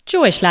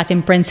Jewish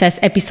Latin Princess,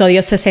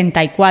 episodio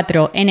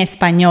 64, en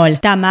español.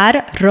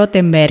 Tamar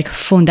Rothenberg,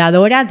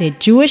 fundadora de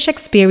Jewish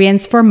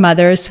Experience for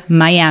Mothers,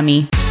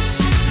 Miami.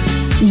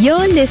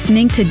 You're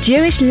listening to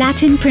Jewish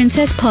Latin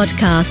Princess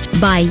podcast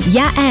by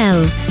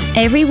Yael.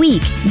 Every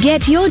week,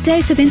 get your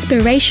dose of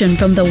inspiration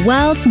from the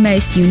world's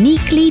most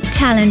uniquely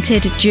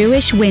talented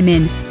Jewish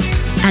women.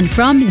 And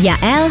from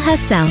Yael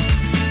herself.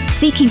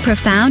 Seeking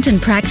profound and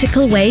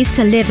practical ways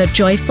to live a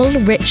joyful,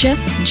 richer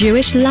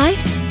Jewish life?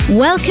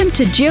 Welcome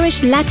to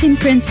Jewish Latin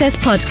Princess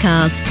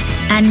podcast.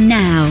 And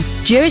now,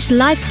 Jewish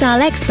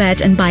lifestyle expert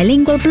and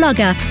bilingual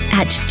blogger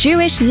at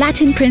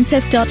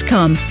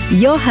jewishlatinprincess.com,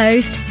 your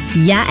host,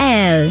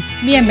 Yael.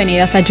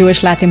 Bienvenidas a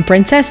Jewish Latin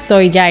Princess,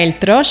 soy Yael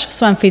Trosh,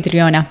 su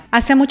anfitriona.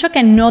 Hace mucho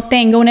que no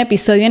tengo un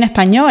episodio en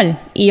español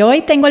y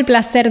hoy tengo el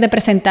placer de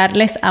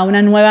presentarles a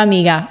una nueva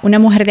amiga, una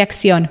mujer de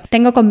acción.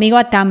 Tengo conmigo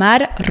a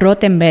Tamar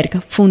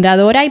Rothenberg,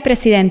 fundadora y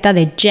presidenta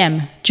de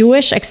JEM,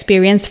 Jewish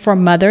Experience for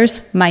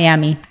Mothers,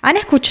 Miami. ¿Han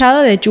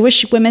escuchado de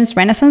Jewish Women's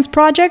Renaissance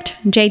Project,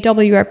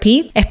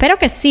 JWRP? Espero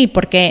que sí,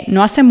 porque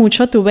no hace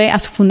mucho tuve a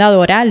su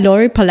fundadora,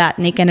 Lori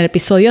Palatnik, en el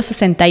episodio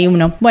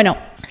 61. Bueno,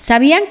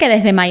 ¿sabían que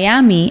desde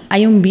Miami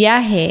hay un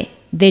viaje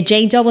de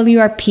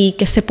JWRP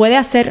que se puede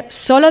hacer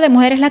solo de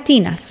mujeres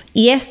latinas?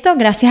 ¿Y esto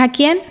gracias a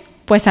quién?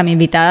 Pues a mi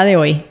invitada de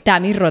hoy,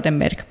 Tammy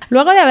Rothenberg.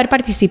 Luego de haber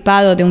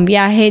participado de un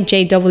viaje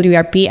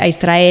JWRP a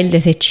Israel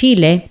desde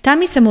Chile,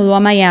 Tammy se mudó a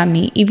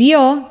Miami y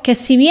vio que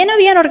si bien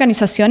habían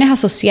organizaciones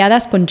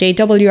asociadas con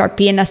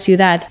JWRP en la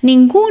ciudad,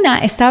 ninguna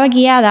estaba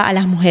guiada a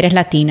las mujeres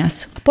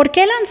latinas. ¿Por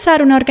qué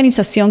lanzar una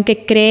organización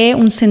que cree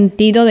un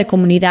sentido de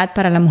comunidad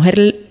para la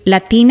mujer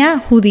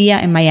latina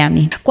judía en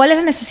Miami? ¿Cuál es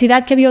la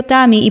necesidad que vio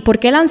Tammy y por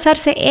qué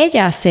lanzarse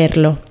ella a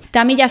hacerlo?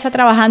 Tammy ya está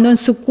trabajando en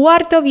su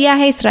cuarto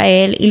viaje a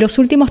Israel y los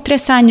últimos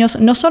 3 años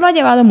no solo ha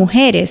llevado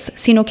mujeres,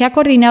 sino que ha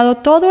coordinado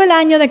todo el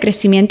año de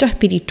crecimiento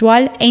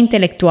espiritual e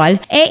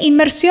intelectual e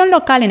inmersión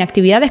local en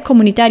actividades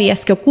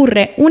comunitarias que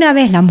ocurre una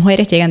vez las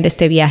mujeres llegan de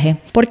este viaje.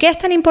 ¿Por qué es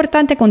tan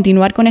importante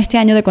continuar con este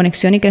año de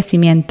conexión y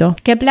crecimiento?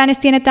 ¿Qué planes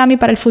tiene Tammy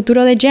para el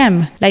futuro de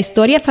JEM? La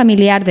historia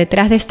familiar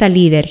detrás de esta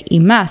líder y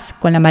más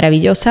con la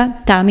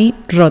maravillosa Tammy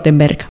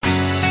Rothenberg.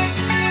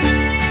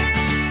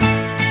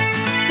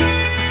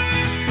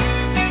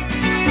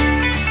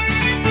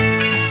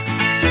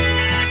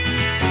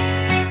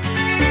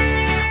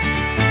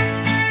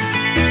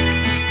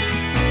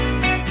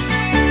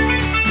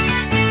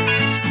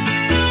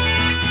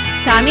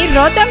 Tammy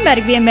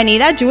Rothenberg,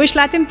 bienvenida a Jewish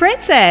Latin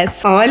Princess.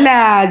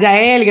 Hola,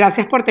 Yael,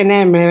 gracias por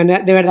tenerme.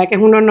 De verdad que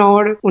es un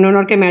honor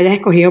que me hayas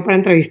escogido para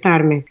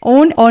entrevistarme.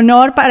 Un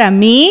honor para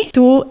mí.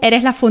 Tú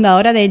eres la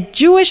fundadora de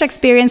Jewish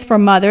Experience for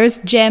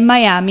Mothers, JEM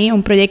Miami,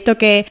 un proyecto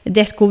que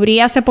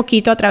descubrí hace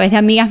poquito a través de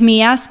amigas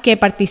mías que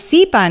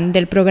participan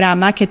del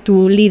programa que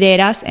tú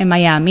lideras en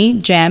Miami,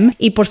 JEM.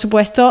 Y por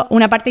supuesto,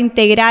 una parte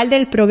integral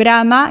del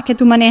programa que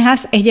tú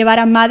manejas es llevar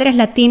a madres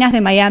latinas de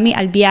Miami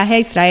al viaje a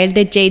Israel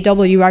de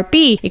JWRP.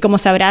 Y como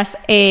sabrás,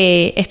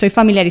 estoy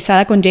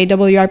familiarizada con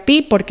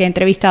JWRP porque he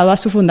entrevistado a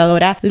su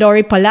fundadora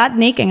Lori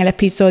Palatnik en el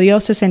episodio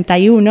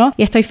 61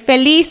 y estoy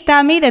feliz,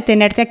 Tammy, de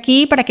tenerte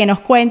aquí para que nos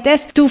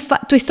cuentes tu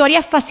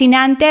historia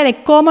fascinante de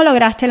cómo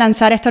lograste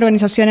lanzar esta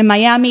organización en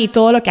Miami y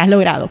todo lo que has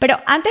logrado. Pero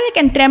antes de que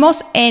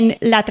entremos en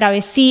la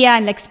travesía,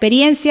 en la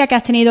experiencia que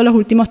has tenido los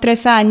últimos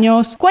 3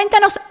 años,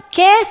 cuéntanos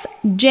qué es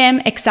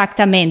JEM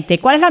exactamente.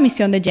 ¿Cuál es la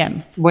misión de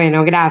JEM?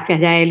 Bueno,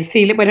 gracias, Yael.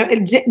 Sí, bueno,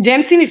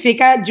 JEM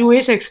significa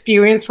Jewish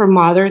Experience for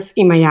Mothers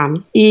y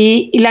Miami.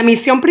 Y la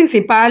misión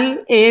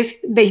principal es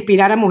de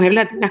inspirar a mujeres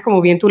latinas, como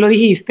bien tú lo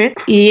dijiste,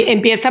 y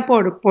empieza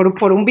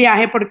por un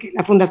viaje, porque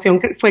la fundación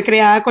fue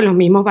creada con los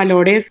mismos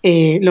valores,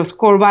 los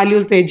core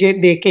values de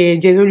que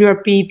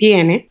JWRP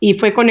tiene, y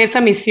fue con esa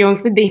misión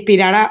de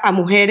inspirar a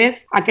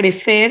mujeres a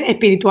crecer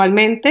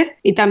espiritualmente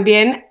y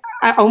también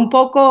a un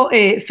poco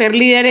ser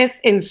líderes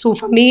en su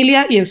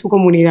familia y en su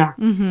comunidad.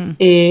 Uh-huh.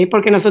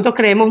 Porque nosotros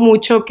creemos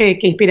mucho que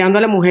inspirando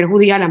a la mujer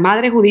judía, a la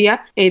madre judía,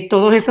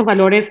 todos esos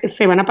valores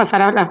se van a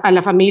pasar a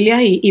las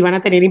familias y van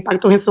a tener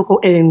impactos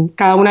en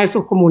cada una de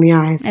sus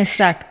comunidades.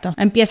 Exacto.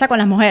 Empieza con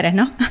las mujeres,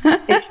 ¿no?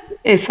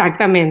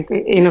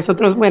 Exactamente.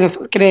 Nosotros, bueno,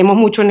 creemos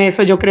mucho en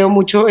eso. Yo creo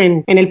mucho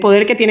en el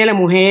poder que tiene la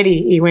mujer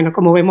y bueno,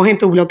 como vemos en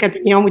tu blog que ha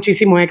tenido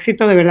muchísimo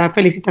éxito, de verdad,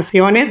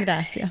 felicitaciones.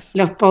 Gracias.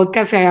 Los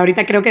podcasts,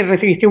 ahorita creo que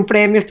recibiste un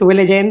premio, estuve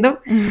leyendo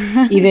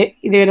y de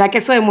verdad que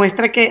eso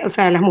demuestra que, o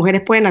sea, las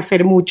mujeres pueden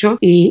hacer mucho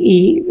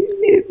y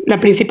la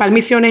principal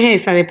misión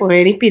es esa, de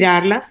poder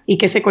inspirarlas y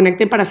que se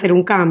conecten para hacer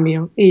un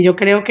cambio. Y yo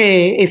creo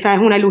que esa es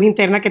una luz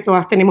interna que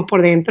todas tenemos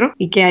por dentro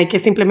y que hay que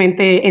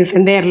simplemente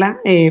encenderla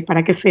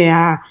para que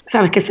sea,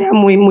 sabes, que sea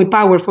muy, muy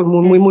powerful,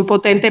 muy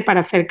potente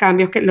para hacer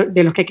cambios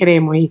de los que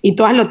queremos. Y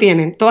todas lo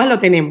tienen, todas lo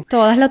tenemos.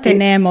 Todas lo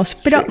tenemos.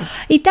 Pero, sí.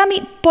 Y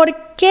Tammy, ¿por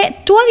qué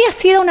tú habías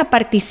sido una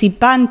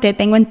participante,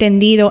 tengo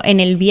entendido, en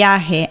el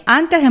viaje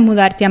antes de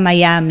mudarte a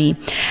Miami?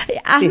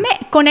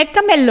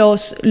 Conéctame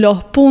los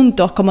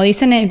puntos, como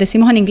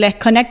decimos en inglés,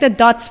 connect the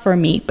dots for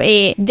me.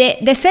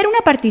 De ser una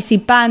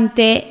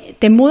participante,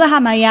 te mudas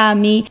a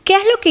Miami, ¿qué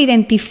es lo que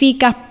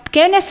identificas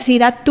 ¿Qué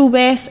necesidad tú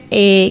ves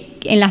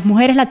en las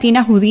mujeres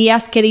latinas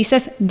judías que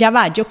dices, ya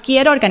va, yo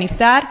quiero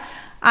organizar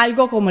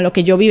algo como lo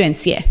que yo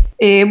vivencié?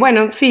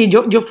 Bueno, sí,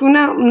 yo fui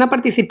una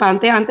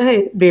participante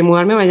antes de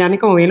mudarme a Miami,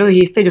 como bien lo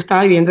dijiste. Yo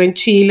estaba viviendo en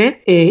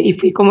Chile y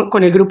fui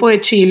con el grupo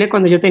de Chile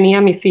cuando yo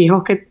tenía mis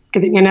hijos que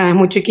tenían edades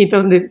muy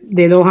chiquitos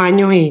de 2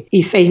 años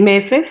y 6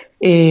 meses.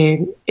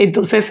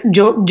 Entonces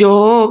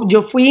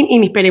yo fui y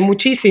me inspiré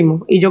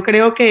muchísimo, y yo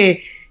creo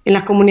que en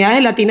las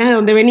comunidades latinas de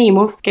donde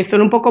venimos, que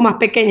son un poco más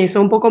pequeñas y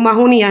son un poco más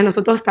unidas,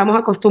 nosotros estamos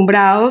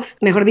acostumbrados,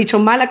 mejor dicho,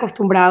 mal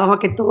acostumbrados a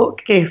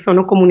que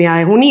son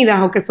comunidades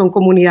unidas, o que son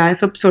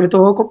comunidades, sobre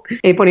todo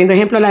poniendo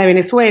ejemplo la de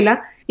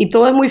Venezuela, y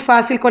todo es muy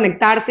fácil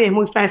conectarse, es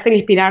muy fácil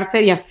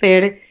inspirarse y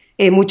hacer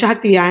muchas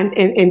actividades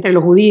entre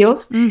los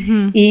judíos.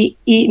 Uh-huh.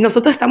 Y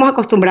nosotros estamos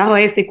acostumbrados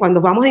a eso, y cuando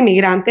vamos de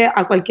inmigrante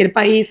a cualquier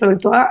país, sobre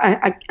todo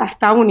a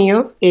Estados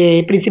Unidos,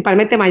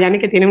 principalmente Miami,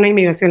 que tiene una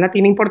inmigración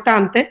latina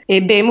importante,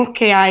 vemos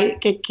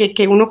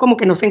que uno como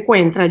que no se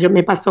encuentra.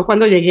 Me pasó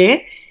cuando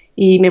llegué,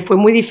 y me fue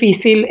muy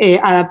difícil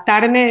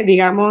adaptarme,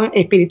 digamos,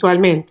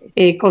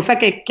 espiritualmente. Cosa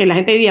que la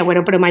gente diría,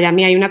 bueno, pero en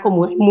Miami hay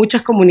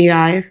muchas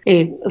comunidades,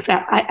 o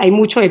sea, hay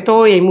mucho de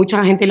todo y hay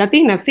mucha gente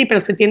latina, sí,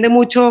 pero se tiende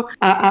mucho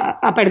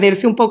a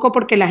perderse un poco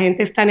porque la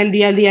gente está en el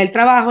día a día del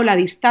trabajo, la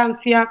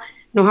distancia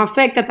nos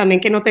afecta,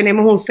 también que no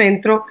tenemos un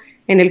centro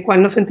en el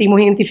cual nos sentimos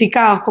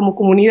identificados como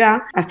comunidad,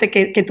 hace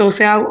que todo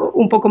sea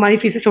un poco más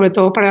difícil, sobre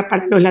todo para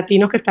los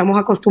latinos que estamos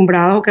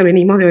acostumbrados o que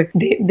venimos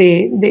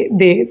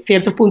de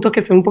ciertos puntos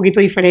que son un poquito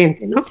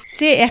diferentes, ¿no?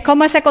 Sí, es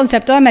como ese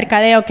concepto de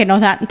mercadeo que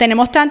nos da,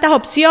 tenemos tantas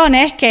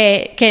opciones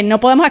que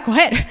no podemos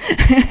escoger.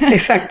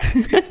 Exacto.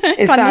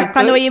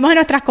 Cuando vivimos en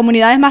nuestras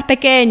comunidades más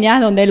pequeñas,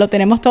 donde lo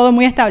tenemos todo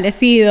muy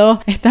establecido,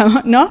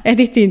 ¿no? Es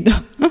distinto.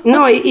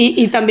 No,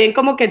 y también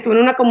como que tú en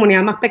una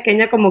comunidad más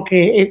pequeña, como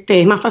que te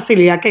es más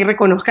facilidad que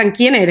reconozcan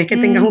quién eres, que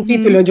tengas un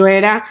título.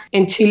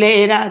 En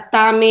Chile era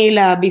Tami,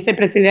 la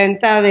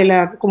vicepresidenta de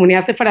la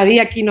comunidad sefaradí,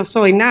 aquí no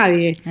soy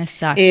nadie.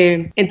 Exacto.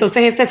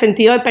 Entonces ese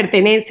sentido de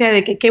pertenencia,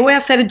 de que qué voy a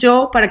hacer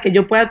yo para que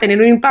yo pueda tener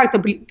un impacto.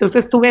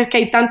 Entonces tú ves que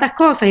hay tantas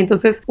cosas,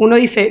 entonces uno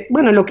dice,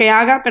 bueno, lo que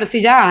haga, pero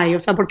si ya hay, o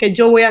sea, porque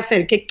yo voy a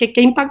hacer, ¿qué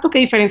impacto, qué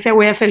diferencia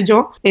voy a hacer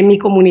yo en mi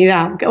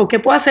comunidad? ¿O qué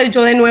puedo hacer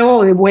yo de nuevo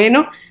o de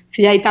bueno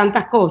si hay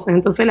tantas cosas?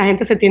 Entonces la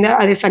gente se tiende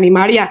a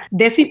desanimar y a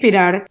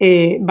desinspirar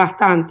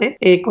bastante,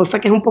 cosa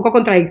que es un poco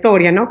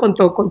contradictoria, ¿no? Con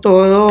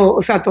todo,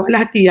 o sea, todas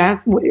las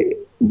actividades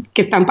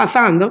que están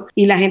pasando,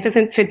 y la gente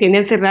se tiende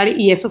a encerrar,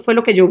 y eso fue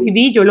lo que yo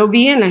viví. Yo lo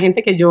vi en la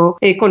gente que yo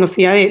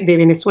conocía de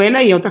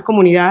Venezuela y otras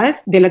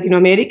comunidades de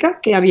Latinoamérica,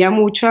 que había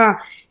mucha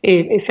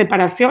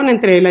separación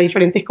entre las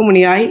diferentes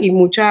comunidades y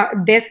mucha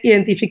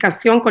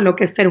desidentificación con lo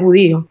que es ser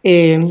judío.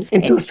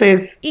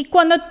 Entonces... Y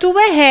cuando tú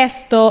ves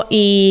esto,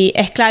 y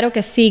es claro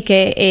que sí,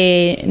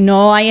 que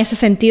no hay ese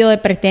sentido de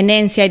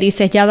pertenencia, y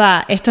dices, ya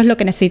va, esto es lo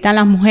que necesitan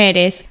las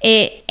mujeres,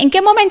 ¿en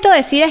qué momento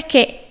decides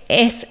que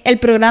es el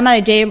programa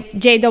de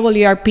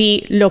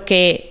JWRP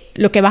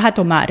lo que vas a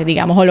tomar,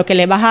 digamos, o lo que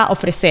le vas a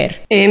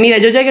ofrecer? Mira,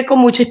 yo llegué con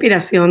mucha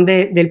inspiración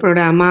del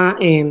programa,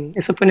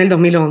 eso fue en el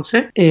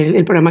 2011,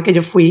 el programa que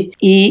yo fui,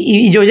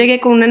 y yo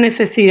llegué con una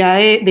necesidad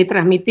de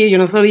transmitir. Yo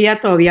no sabía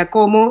todavía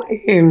cómo.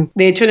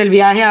 De hecho, en el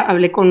viaje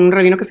hablé con un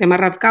rabino que se llama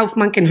Rav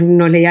Kaufman, que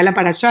nos leía la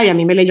parashá, y a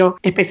mí me leyó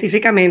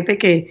específicamente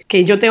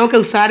que yo tengo que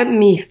usar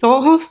mis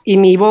ojos y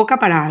mi boca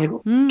para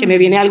algo, que me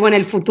viene algo en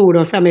el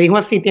futuro. O sea, me dijo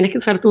así, tienes que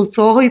usar tus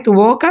ojos y tu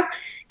boca,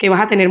 que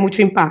vas a tener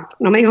mucho impacto.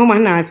 No me dijo más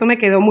nada, eso me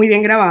quedó muy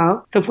bien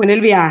grabado. Eso fue en el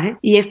viaje,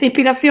 y esta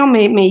inspiración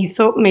me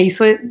hizo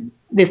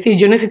decir,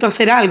 yo necesito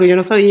hacer algo. Yo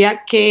no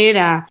sabía qué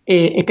era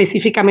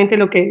específicamente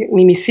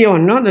mi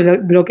misión, ¿no?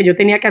 Lo que yo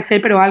tenía que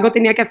hacer, pero algo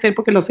tenía que hacer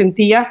porque lo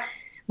sentía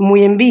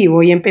muy en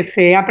vivo, y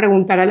empecé a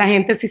preguntar a la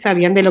gente si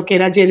sabían de lo que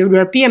era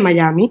JWRP en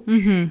Miami,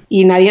 uh-huh.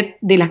 Y nadie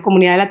de las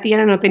comunidades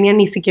latinas no tenía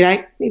ni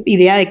siquiera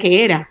idea de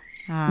qué era.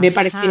 Me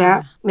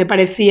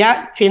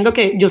parecía, siendo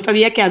que yo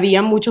sabía que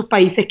había muchos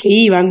países que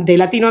iban de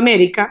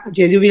Latinoamérica a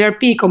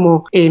JWRP,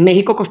 como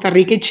México, Costa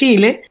Rica y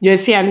Chile. Yo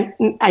decía,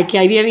 aquí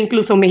había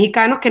incluso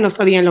mexicanos que no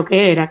sabían lo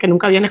que era, que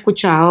nunca habían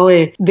escuchado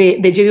de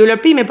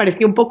JWRP. Me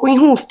parecía un poco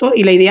injusto,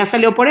 y la idea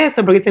salió por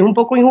eso, porque es un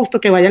poco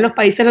injusto que vayan los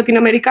países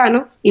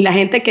latinoamericanos y la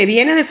gente que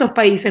viene de esos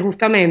países,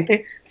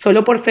 justamente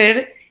solo por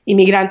ser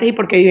inmigrantes y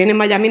porque viven en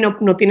Miami,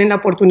 no tienen la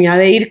oportunidad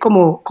de ir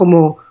como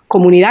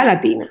comunidad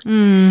latina.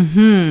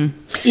 Uh-huh.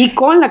 Y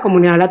con la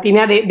comunidad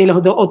latina de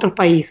los otros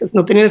países,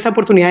 no tener esa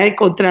oportunidad de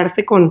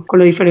encontrarse con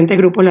los diferentes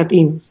grupos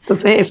latinos.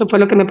 Entonces eso fue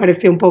lo que me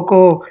pareció un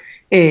poco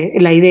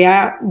la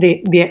idea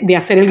de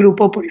hacer el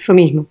grupo por eso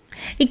mismo.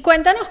 Y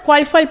cuéntanos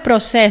cuál fue el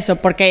proceso,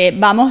 porque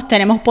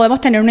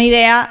podemos tener una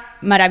idea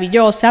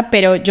maravillosa,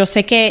 pero yo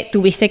sé que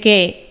tuviste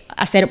que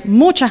hacer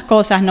muchas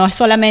cosas, no es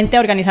solamente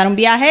organizar un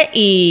viaje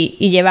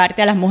y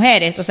llevarte a las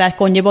mujeres, o sea,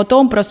 conllevó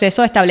todo un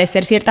proceso de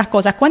establecer ciertas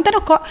cosas.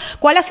 Cuéntanos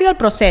cuál ha sido el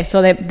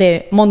proceso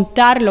de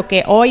montar lo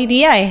que hoy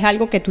día es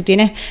algo que tú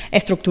tienes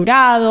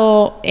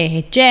estructurado,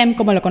 GEM,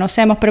 como lo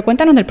conocemos, pero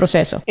cuéntanos del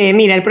proceso.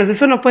 Mira, el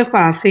proceso no fue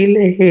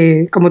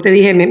fácil, como te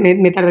dije,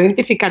 me tardé en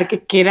identificar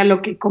qué era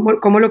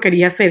cómo lo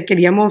quería hacer.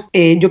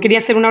 Yo quería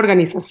hacer una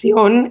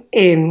organización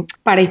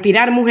para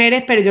inspirar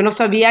mujeres, pero yo no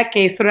sabía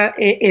que eso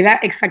era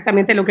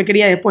exactamente lo que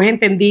quería. Después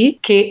entendí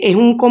que es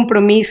un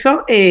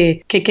compromiso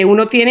que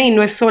uno tiene y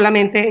no es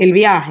solamente el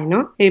viaje,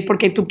 ¿no?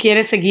 Porque tú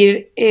quieres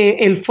seguir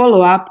el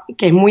follow-up,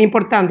 que es muy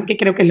importante, que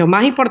creo que es lo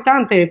más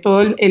importante de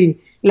todo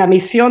la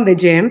misión de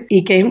GEM,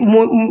 y que es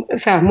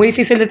muy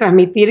difícil de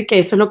transmitir, que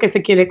eso es lo que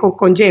se quiere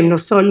con GEM. No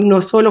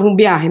solo es un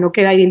viaje, no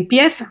queda ahí,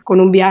 empieza con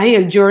un viaje y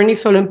el journey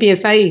solo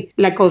empieza ahí.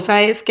 La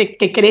cosa es que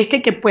crezca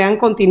y que puedan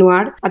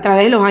continuar a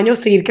través de los años,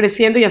 seguir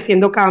creciendo y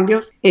haciendo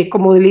cambios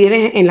como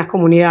líderes en las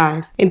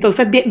comunidades.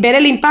 Entonces, ver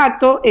el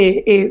impacto,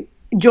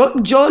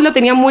 yo lo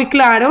tenía muy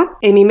claro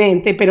en mi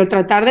mente, pero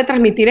tratar de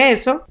transmitir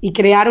eso y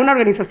crear una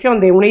organización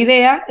de una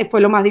idea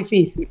fue lo más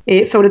difícil.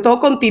 Sobre todo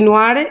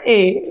continuar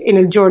en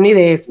el journey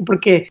de eso,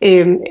 porque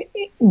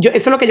eso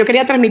es lo que yo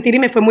quería transmitir y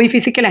me fue muy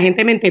difícil que la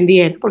gente me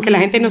entendiera, porque la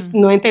gente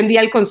no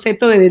entendía el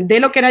concepto de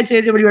lo que era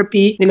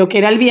JWRP, de lo que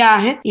era el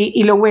viaje,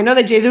 y lo bueno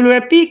de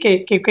JWRP,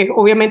 que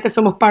obviamente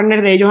somos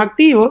partners de ellos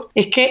activos,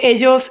 es que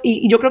ellos,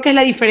 y yo creo que es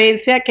la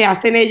diferencia que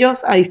hacen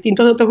ellos a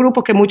distintos de otros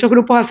grupos, que muchos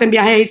grupos hacen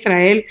viajes a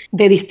Israel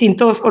de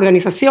distintas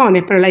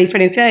organizaciones, pero la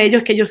diferencia de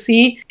ellos es que ellos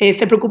sí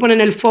se preocupan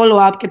en el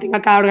follow-up que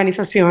tenga cada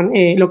organización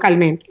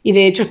localmente, y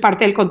de hecho es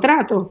parte del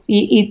contrato,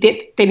 y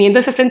teniendo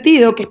ese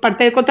sentido, que es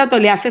parte del contrato,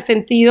 le hace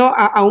sentido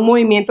a un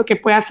movimiento que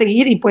pueda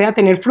seguir y pueda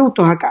tener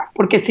frutos acá,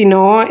 porque si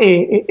no,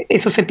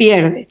 eso se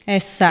pierde.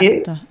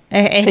 Exacto.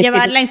 Es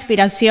llevar la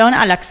inspiración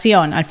a la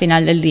acción al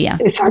final del día.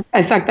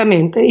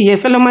 Exactamente, y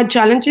eso es lo más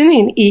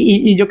challenging,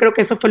 y yo creo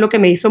que eso fue lo que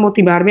me hizo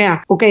motivarme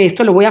ok,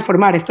 esto lo voy a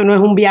formar, esto no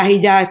es un viaje y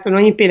ya, esto no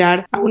es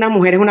inspirar a una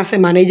mujer en una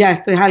semana y ya,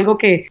 esto es algo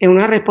que es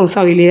una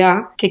responsabilidad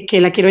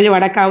que la quiero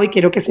llevar a cabo y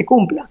quiero que se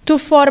cumpla. Tú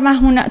formas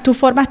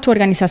tu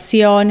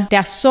organización, te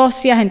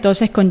asocias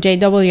entonces con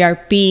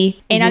JWRP.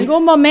 En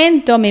algún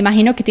momento me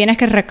imagino que tienes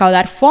que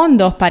recaudar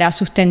fondos para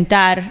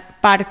sustentar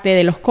parte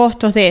de los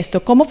costos de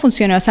esto. ¿Cómo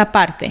funcionó esa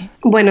parte?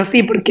 Bueno,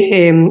 sí,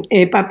 porque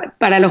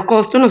para los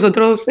costos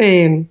nosotros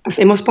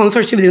hacemos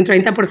sponsorship de un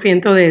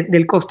 30%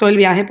 del costo del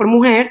viaje por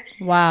mujer.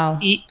 Wow.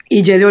 Y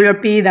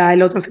JWRP da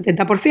el otro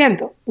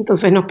 70%.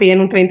 Entonces nos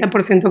piden un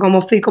 30%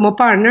 como fee, como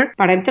partner,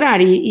 para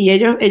entrar. Y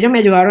ellos me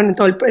ayudaron en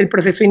todo el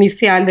proceso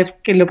inicial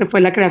de lo que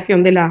fue la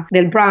creación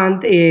del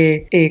brand,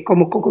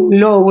 como con un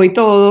logo y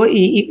todo,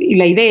 y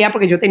la idea,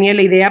 porque yo tenía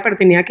la idea, pero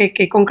tenía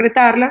que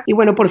concretarla. Y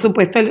bueno, por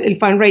supuesto, el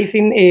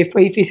fundraising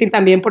fue difícil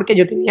también, porque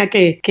yo tenía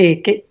que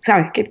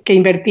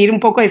invertir un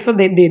poco eso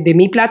de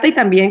mi plata, y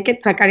también que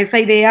sacar esa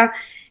idea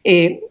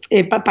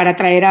para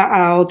traer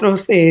a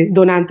otros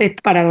donantes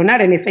para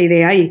donar en esa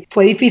idea. Y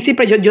fue difícil,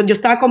 pero yo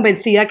estaba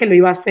convencida que lo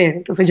iba a hacer.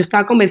 Entonces yo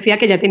estaba convencida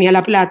que ya tenía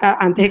la plata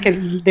antes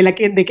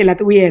de que la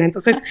tuviera.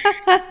 Entonces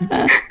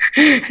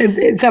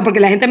o sea,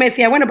 porque la gente me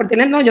decía, bueno,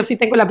 pero no, yo sí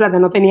tengo la plata.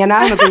 No tenía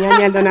nada, no tenía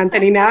ni el donante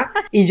ni nada,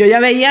 y yo ya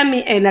veía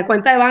en la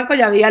cuenta de banco,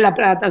 ya había la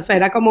plata. O sea,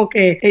 era como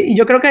que y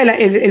yo creo que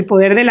el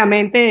poder de la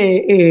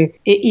mente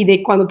y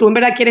de cuando tú en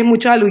verdad quieres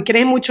mucho algo y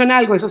crees mucho en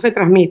algo, eso se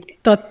transmite.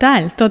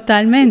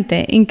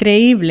 Totalmente,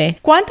 increíble.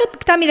 ¿Cuánto,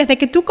 Tami, desde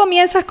que tú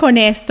comienzas con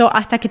esto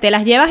hasta que te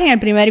las llevas en el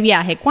primer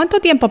viaje, cuánto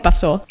tiempo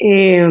pasó?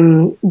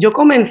 Yo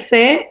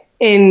comencé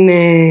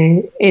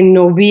en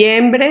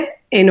noviembre,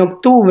 en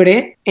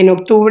octubre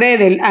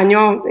del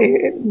año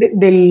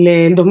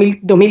del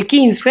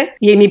 2015,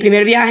 y mi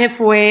primer viaje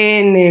fue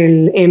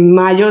en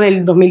mayo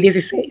del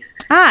 2016.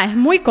 Es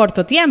muy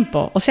corto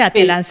tiempo, o sea, sí.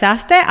 Te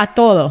lanzaste a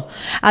todo,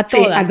 a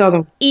todas.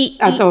 Sí,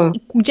 a todo.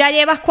 ¿Y ya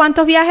llevas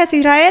cuántos viajes,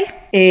 Israel?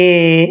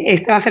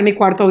 Este va a ser mi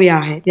cuarto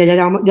viaje, ya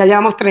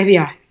llevamos 3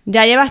 viajes.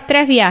 Ya llevas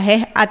 3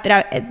 viajes,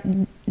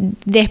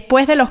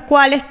 después de los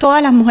cuales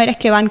todas las mujeres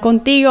que van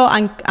contigo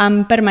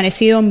han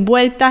permanecido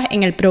envueltas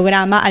en el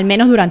programa al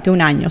menos durante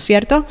un año,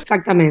 ¿cierto?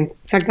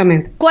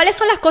 Exactamente. ¿Cuáles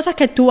son las cosas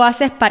que tú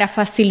haces para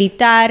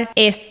facilitar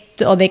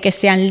esto de que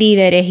sean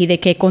líderes y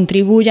de que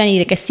contribuyan y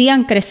de que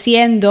sigan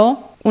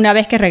creciendo una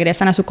vez que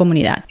regresan a su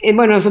comunidad?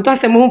 Bueno, nosotros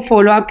hacemos un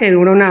follow-up que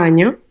dura un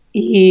año,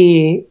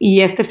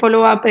 y este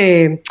follow-up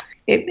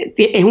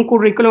es un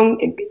currículum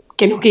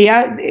que nos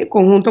guía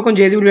conjunto con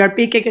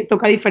JWRP, que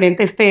toca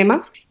diferentes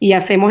temas, y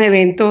hacemos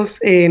eventos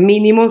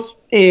mínimos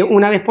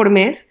una vez por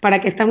mes, para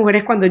que estas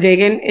mujeres, cuando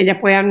lleguen, ellas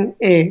puedan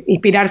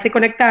inspirarse y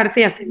conectarse.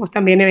 Y hacemos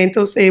también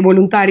eventos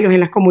voluntarios en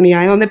las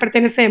comunidades donde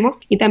pertenecemos,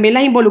 y también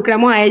las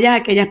involucramos a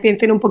ellas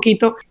piensen un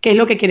poquito qué es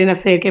lo que quieren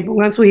hacer, que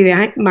pongan sus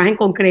ideas más en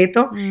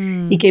concreto,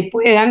 y que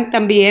puedan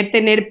también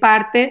tener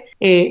parte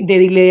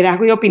de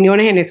liderazgo y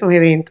opiniones en esos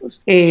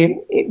eventos,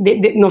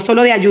 no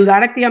solo de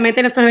ayudar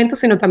activamente en esos eventos,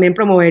 sino también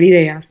promover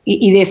ideas,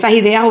 y de esas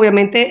ideas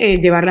obviamente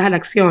llevarlas a la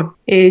acción.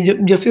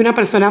 Yo soy una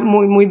persona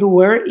muy, muy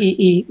doer,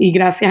 y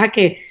gracias a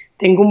que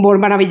tengo un board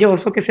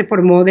maravilloso que se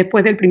formó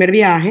después del primer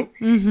viaje,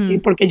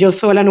 porque yo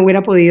sola no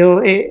hubiera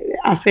podido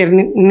hacer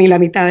ni la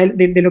mitad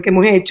de lo que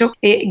hemos hecho.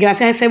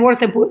 Gracias a ese board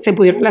se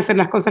pudieron hacer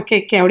las cosas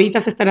que ahorita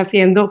se están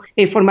haciendo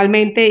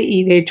formalmente,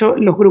 y de hecho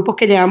los grupos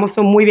que llevamos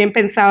son muy bien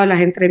pensados,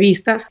 las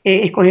entrevistas,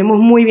 escogemos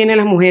muy bien a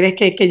las mujeres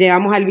que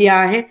llevamos al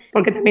viaje,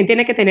 porque también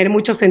tiene que tener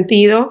mucho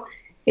sentido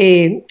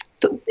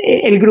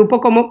el grupo,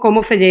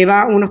 cómo se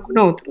lleva unos con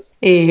otros,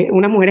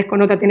 unas mujeres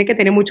con otras, tiene que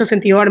tener mucho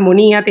sentido de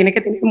armonía, tiene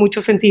que tener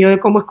mucho sentido de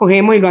cómo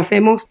escogemos, y lo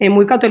hacemos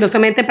muy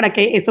cautelosamente para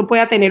que eso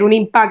pueda tener un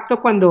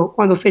impacto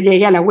cuando se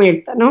llegue a la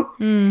vuelta, ¿no?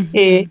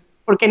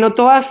 Porque no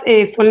todas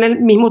son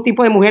el mismo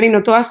tipo de mujer y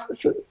no todas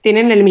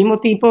tienen el mismo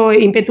tipo de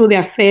ímpetu de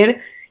hacer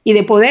y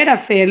de poder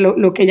hacer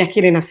lo que ellas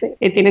quieren hacer.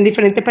 Tienen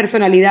diferentes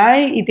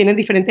personalidades y tienen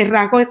diferentes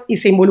rasgos y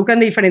se involucran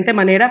de diferente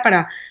manera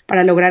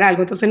para lograr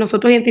algo. Entonces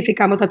nosotros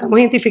tratamos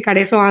de identificar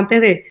eso antes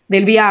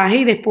del viaje,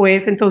 y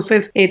después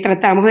entonces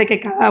tratamos de que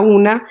cada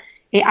una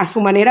a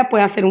su manera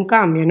pueda hacer un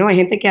cambio, ¿no? Hay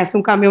gente que hace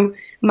un cambio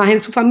más en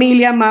su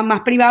familia,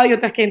 más privado, y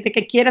otra gente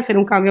que quiere hacer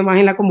un cambio más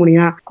en la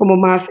comunidad, como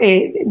más,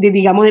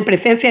 digamos, de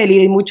presencia de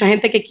líder. Hay mucha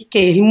gente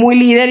que es muy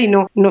líder y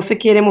no se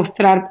quiere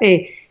mostrar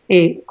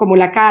como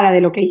la cara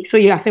de lo que hizo,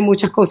 y hace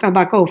muchas cosas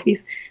back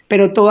office,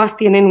 pero todas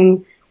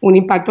tienen un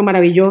impacto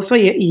maravilloso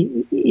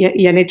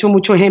y han hecho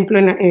mucho ejemplo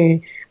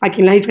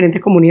aquí en las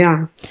diferentes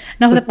comunidades.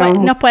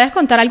 ¿Nos puedes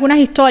contar algunas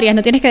historias?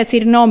 No tienes que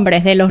decir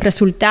nombres, de los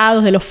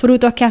resultados, de los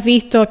frutos que has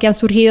visto que han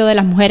surgido de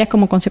las mujeres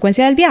como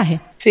consecuencia del viaje.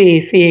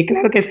 Sí,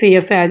 claro que sí.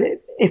 O sea,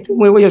 estoy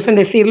muy orgulloso en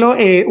decirlo.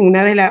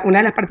 Una de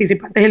las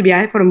participantes del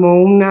viaje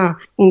formó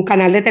un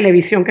canal de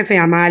televisión que se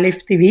llama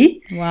Aleph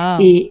TV.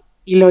 Wow.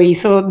 Y lo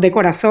hizo de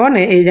corazón.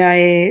 Ella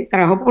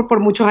trabajó por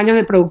muchos años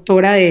de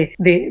productora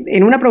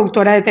en una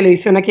productora de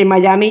televisión aquí en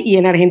Miami y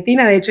en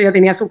Argentina. De hecho, ella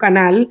tenía su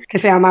canal que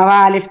se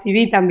llamaba Aleph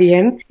TV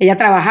también. Ella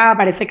trabajaba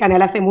para ese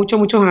canal hace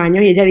muchos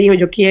años, y ella dijo,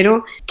 yo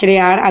quiero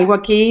crear algo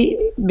aquí,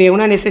 veo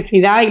una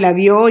necesidad, y la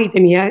vio y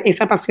tenía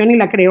esa pasión y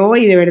la creó,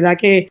 y de verdad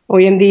que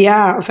hoy en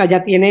día, o sea,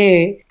 ya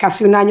tiene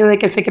casi un año de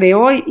que se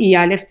creó, y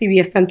Aleph TV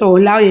está en todos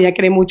lados, y ella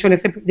cree mucho en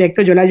ese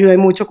proyecto. Yo la ayudé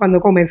mucho cuando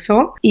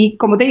comenzó, y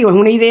como te digo, es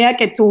una idea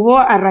que tuvo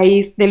a raíz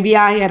del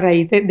viaje, a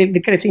raíz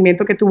del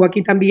crecimiento que tuvo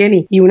aquí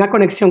también, y una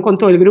conexión con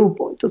todo el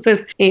grupo.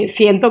 Entonces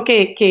siento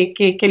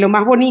que lo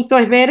más bonito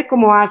es ver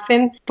cómo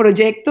hacen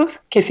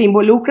proyectos que se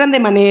involucran de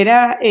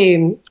manera,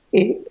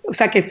 o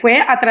sea, que fue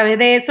a través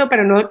de eso,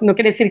 pero no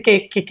quiere decir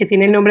que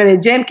tiene el nombre de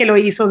Jem, que lo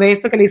hizo, de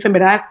esto que lo hizo. En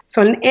verdad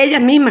son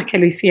ellas mismas que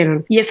lo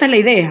hicieron, y esa es la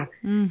idea.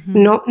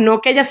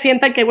 No que ellas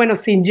sientan que, bueno,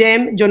 sin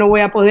Jem yo no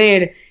voy a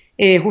poder.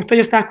 Justo yo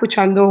estaba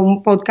escuchando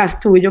un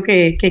podcast tuyo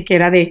que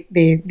era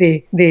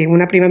de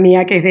una prima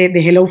mía que es de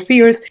Hello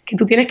Fears, que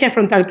tú tienes que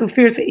afrontar tus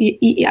fears,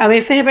 y a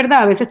veces es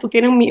verdad, a veces tú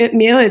tienes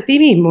miedo de ti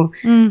mismo,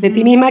 de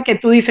ti misma, que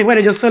tú dices, bueno,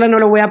 yo sola no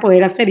lo voy a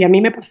poder hacer, y a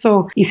mí me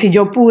pasó, y si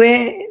yo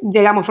pude,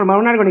 digamos, formar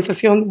una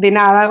organización de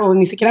nada, o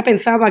ni siquiera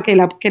pensaba que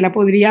la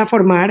podría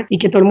formar, y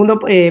que todo el mundo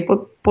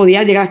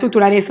podía llegar a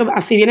estructurar eso,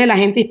 así viene la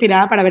gente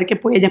inspirada para ver que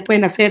ellas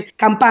pueden hacer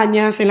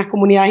campañas en las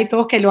comunidades y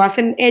todos, que lo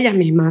hacen ellas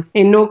mismas,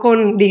 no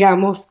con,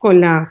 digamos,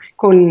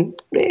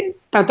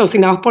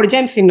 patrocinados por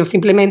Jem, sino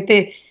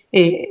simplemente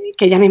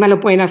que ellas mismas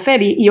lo pueden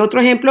hacer. Y otro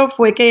ejemplo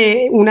fue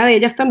que una de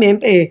ellas también,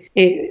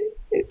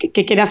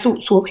 que era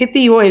su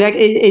objetivo, era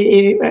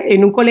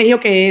en un colegio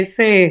que es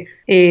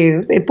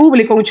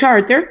público, un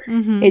charter.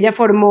 Ella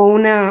formó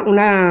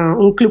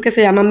un club que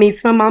se llama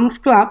Mitzvah Moms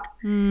Club,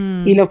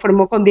 y lo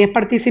formó con 10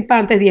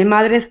 participantes, 10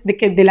 madres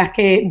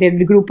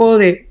del grupo,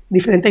 de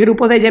diferentes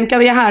grupos de Jem que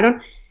viajaron,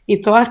 y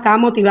todas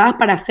estaban motivadas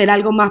para hacer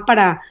algo más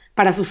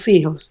para sus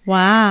hijos.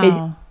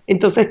 Wow.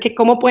 Entonces,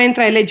 ¿cómo pueden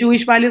traerle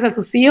Jewish values a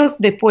sus hijos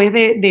después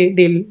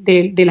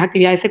de las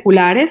actividades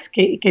seculares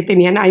que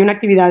tenían? Hay una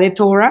actividad de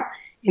Torah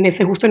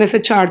justo en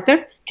ese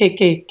charter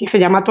que se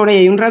llama Torah, y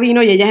hay un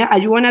rabino, y ellas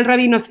ayudan al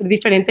rabino a hacer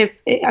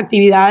diferentes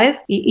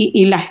actividades,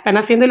 y las están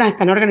haciendo y las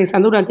están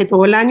organizando durante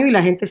todo el año, y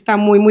la gente está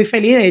muy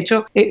feliz. De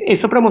hecho,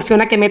 eso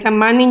promociona que metan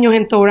más niños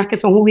en Torah, que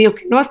son judíos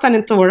que no están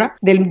en Torah,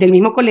 del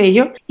mismo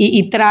colegio,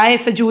 y trae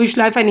ese Jewish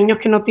life a niños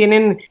que no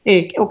tienen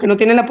o que no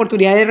tienen la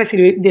oportunidad de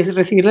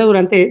recibirlo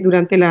durante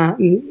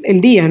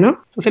el día, ¿no?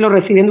 Entonces lo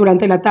reciben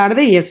durante la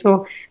tarde, y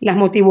eso las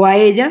motivó a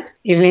ellas,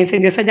 y les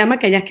encendió esa llama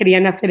que ellas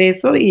querían hacer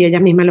eso, y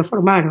ellas mismas lo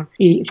formaron,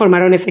 y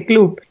formaron ese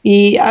club.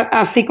 Y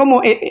así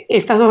como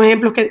estos dos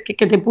ejemplos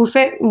que te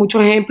puse,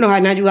 muchos ejemplos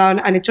han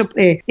ayudado, han hecho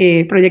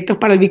proyectos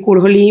para el Bikur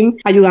Olim,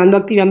 ayudando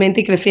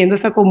activamente y creciendo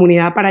esa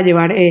comunidad para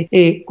llevar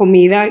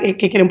comida,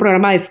 que era un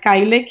programa de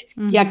Skylake,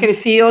 y ha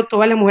crecido.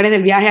 Todas las mujeres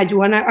del viaje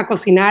ayudan a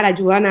cocinar,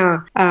 ayudan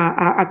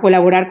a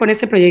colaborar con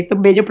ese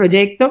bello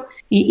proyecto,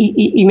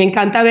 y me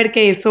encanta ver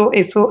que eso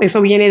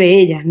viene de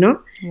ellas, ¿no?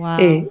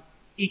 Wow.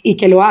 Y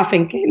que lo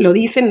hacen, que lo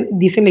dicen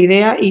la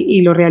idea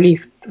y lo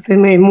realizan. Entonces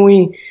es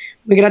muy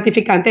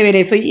gratificante ver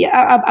eso. Y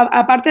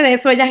aparte de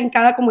eso, ellas en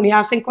cada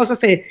comunidad hacen cosas,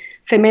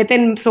 se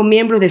meten, son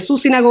miembros de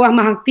sus sinagogas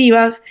más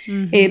activas,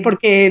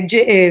 porque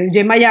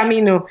Jem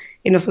Miami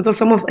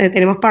nosotros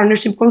tenemos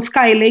partnership con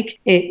Skylake,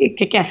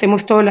 que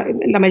hacemos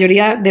la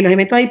mayoría de los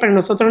eventos ahí, pero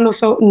nosotros no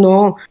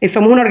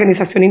somos una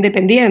organización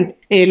independiente,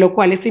 lo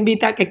cual eso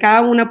invita a que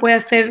cada una pueda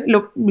hacer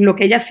lo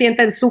que ella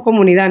sienta en su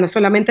comunidad, no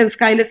solamente en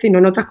Skylake, sino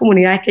en otras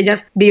comunidades que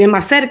ellas viven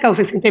más cerca o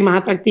se sienten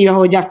más atractivas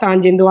o ya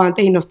estaban yendo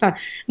antes y no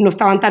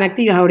estaban tan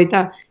activas.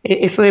 Ahorita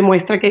eso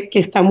demuestra que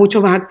están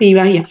mucho más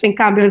activas y hacen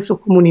cambios en sus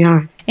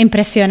comunidades.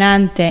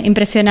 Impresionante,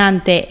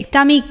 impresionante.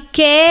 Tami,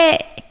 ¿qué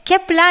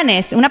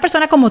planes? Una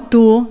persona como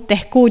tú, te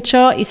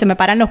escucho y se me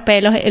paran los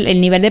pelos, el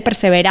nivel de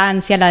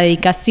perseverancia, la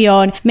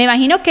dedicación. Me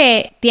imagino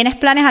que tienes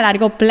planes a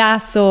largo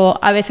plazo,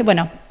 a veces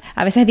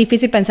es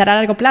difícil pensar a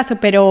largo plazo,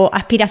 pero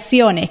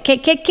aspiraciones.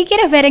 ¿Qué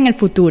quieres ver en el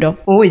futuro?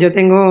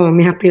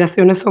 Mis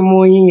aspiraciones son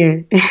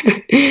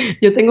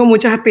yo tengo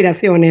muchas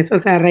aspiraciones, o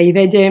sea, a raíz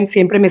de GEM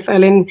siempre me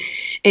salen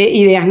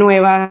ideas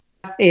nuevas,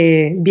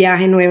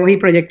 viajes nuevos y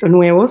proyectos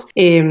nuevos.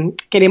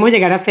 Queremos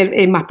llegar a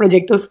hacer más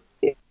proyectos,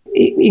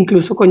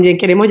 incluso con GEM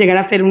queremos llegar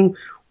a ser un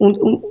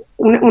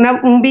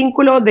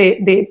vínculo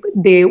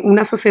de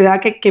una sociedad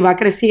que va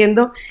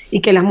creciendo y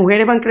que las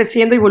mujeres van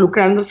creciendo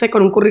involucrándose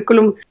con un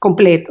currículum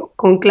completo,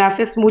 con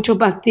clases mucho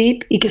más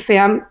deep y que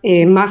sean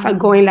más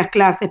outgoing las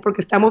clases,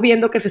 porque estamos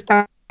viendo que se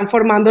están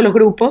formando los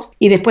grupos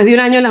y después de un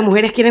año las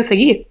mujeres quieren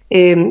seguir.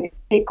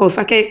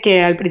 Cosa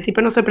que al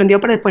principio nos sorprendió,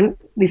 pero después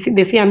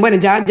decían, bueno,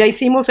 ya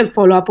hicimos el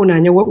follow-up un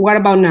año, what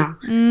about now?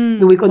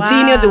 Do we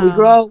continue? Wow. Do we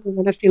grow? We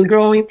want to still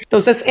growing?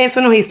 Entonces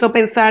eso nos hizo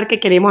pensar que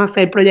queremos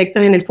hacer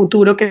proyectos en el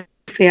futuro que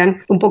sean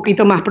un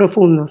poquito más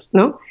profundos,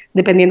 ¿no?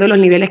 Dependiendo de los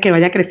niveles que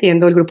vaya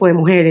creciendo el grupo de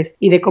mujeres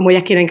y de cómo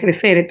ellas quieran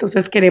crecer.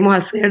 Entonces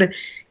queremos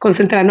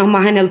concentrarnos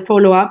más en el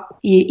follow-up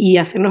y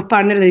hacernos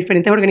partners de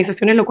diferentes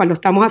organizaciones, lo cual lo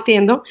estamos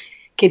haciendo,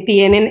 que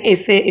tienen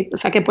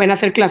que pueden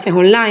hacer clases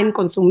online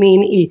con Zoom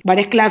y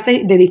varias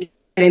clases de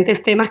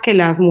diferentes temas que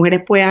las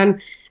mujeres puedan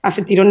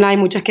asistir online,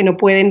 muchas que no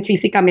pueden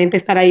físicamente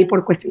estar ahí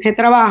por cuestiones de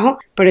trabajo,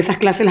 pero esas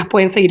clases las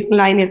pueden seguir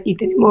online y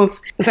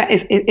tenemos,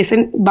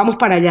 vamos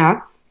para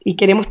allá. Y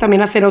queremos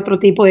también hacer otro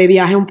tipo de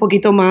viajes un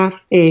poquito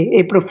más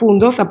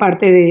profundos,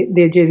 aparte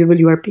de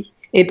JWRP.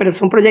 Pero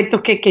son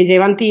proyectos que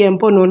llevan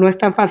tiempo, no es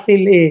tan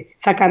fácil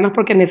sacarlos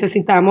porque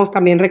necesitamos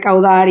también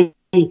recaudar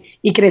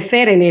y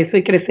crecer en eso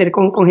y crecer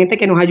con gente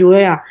que nos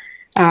ayude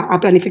a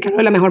planificarlo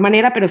de la mejor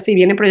manera, pero sí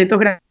vienen proyectos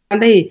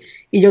grandes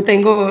y yo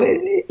tengo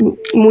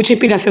mucha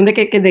inspiración de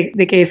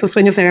que esos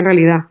sueños se hagan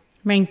realidad.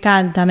 Me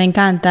encanta, me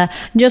encanta.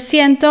 Yo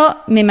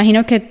me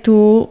imagino que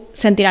tú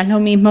sentirás lo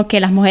mismo, que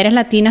las mujeres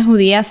latinas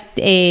judías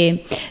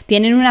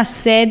tienen una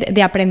sed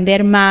de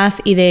aprender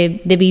más y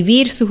de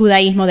vivir su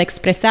judaísmo, de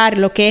expresar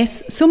lo que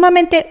es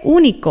sumamente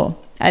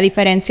único, a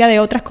diferencia de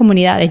otras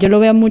comunidades. Yo lo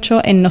veo mucho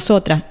en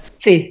nosotras.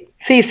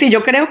 Sí,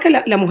 yo creo que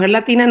la mujer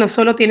latina no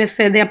solo tiene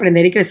sed de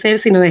aprender y crecer,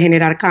 sino de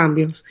generar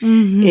cambios.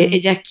 Uh-huh.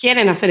 Ellas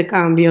quieren hacer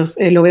cambios,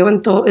 lo veo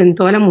en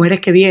todas las mujeres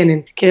que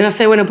vienen. Quieren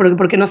hacer, bueno,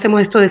 ¿por qué no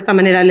hacemos esto de esta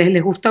manera?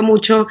 Les gusta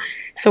mucho,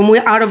 son muy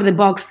out of the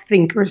box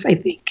thinkers, I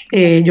think.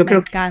 Yo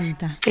creo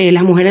que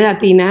las mujeres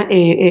latinas,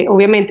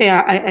 obviamente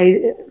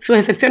hay sus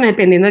excepciones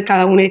dependiendo de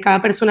cada una y de cada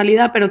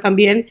personalidad, pero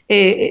también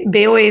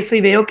veo eso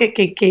y veo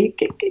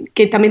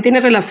que también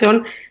tiene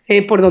relación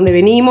por donde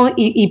venimos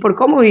y por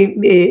cómo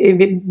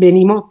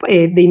venimos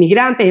de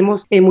inmigrantes.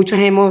 Muchos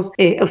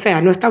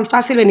no es tan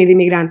fácil venir de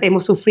inmigrantes,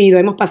 hemos sufrido,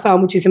 hemos pasado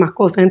muchísimas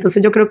cosas.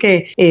 Entonces yo creo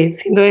que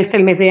siendo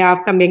el mes de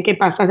Av también, que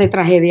pasas de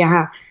tragedias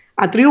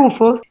a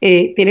triunfos,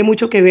 tiene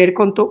mucho que ver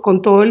con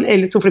todo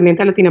el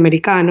sufrimiento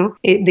latinoamericano,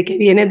 de que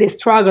viene de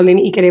struggling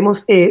y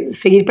queremos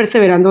seguir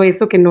perseverando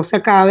eso, que no se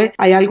acabe.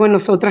 Hay algo en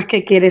nosotras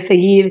que quiere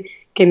seguir,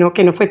 que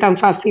no fue tan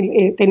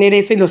fácil tener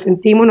eso y lo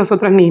sentimos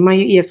nosotras mismas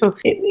y eso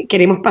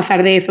queremos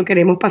pasar de eso,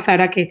 queremos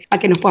pasar a que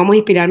nos podamos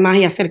inspirar más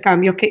y hacer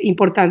cambios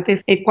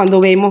importantes cuando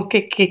vemos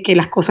que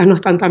las cosas no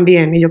están tan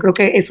bien, y yo creo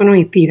que eso nos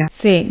inspira.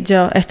 Sí,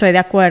 yo estoy de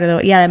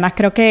acuerdo y además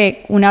creo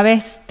que una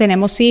vez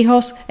tenemos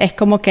hijos es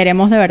como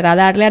queremos de verdad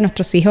darle a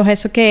nuestros hijos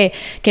eso que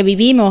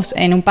vivimos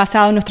en un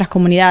pasado en nuestras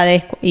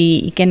comunidades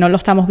y que no lo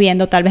estamos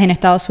viendo tal vez en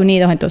Estados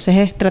Unidos, entonces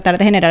es tratar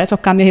de generar esos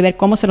cambios y ver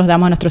cómo se los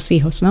damos a nuestros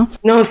hijos, ¿no?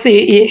 No,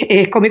 sí, y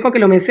es cómico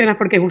que lo mencionas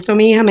porque justo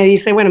mi hija me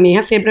dice, bueno, mi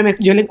hija siempre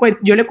yo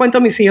le cuento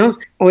a mis hijos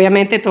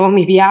obviamente todos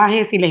mis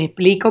viajes y les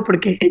explico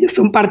porque ellos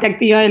son parte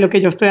activa de lo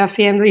que yo estoy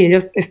haciendo y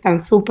ellos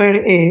están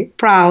súper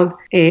proud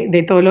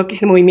de todo lo que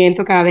es el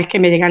movimiento. Cada vez que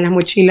me llegan las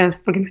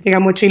mochilas, porque me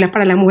llegan mochilas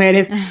para las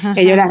mujeres,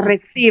 ellos las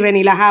reciben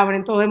y las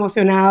abren todos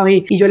emocionados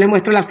y yo les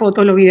muestro las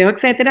fotos, los videos,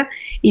 etcétera.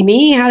 Y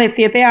mi hija de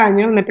 7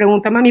 años me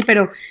pregunta, mami,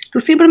 pero tú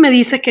siempre me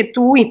dices que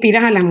tú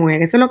inspiras a las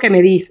mujeres, eso es lo que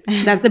me dices.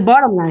 That's the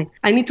bottom line.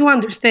 I need to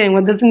understand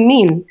what does it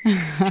mean.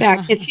 O sea,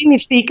 ¿qué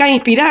significa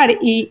inspirar?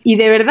 Y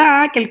de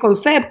verdad que el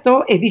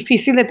concepto es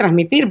difícil de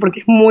transmitir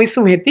porque es muy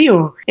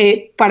subjetivo.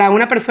 Para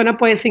una persona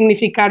puede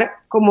significar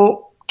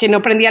como que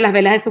no prendía las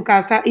velas de su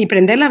casa y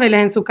prender las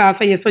velas en su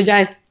casa y eso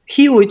ya es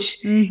huge.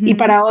 Uh-huh. Y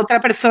para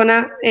otra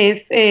persona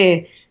es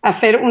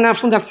hacer una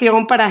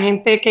fundación para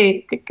gente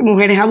que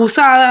mujeres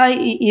abusadas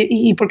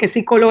y porque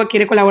psicóloga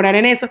quiere colaborar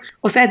en eso.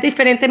 O sea, es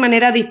diferente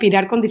manera de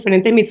inspirar con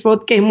diferentes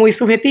mitzvot que es muy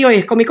subjetivo y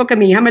es cómico que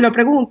mi hija me lo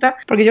pregunta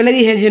porque yo le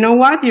dije, you know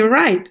what, you're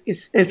right,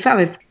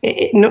 ¿sabes?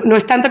 No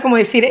es tanto como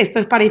decir esto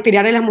es para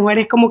inspirar a las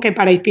mujeres como que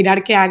para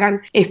inspirar que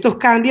hagan estos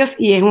cambios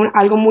y es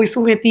algo muy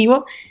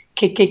subjetivo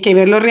que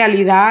verlo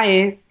realidad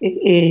es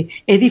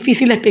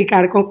difícil de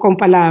explicar con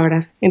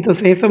palabras.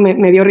 Entonces eso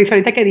me dio risa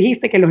ahorita que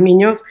dijiste que los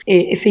niños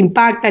se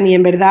impactan y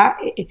en verdad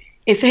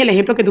ese es el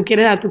ejemplo que tú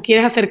quieres dar. Tú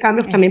quieres hacer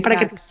cambios también para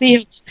que tus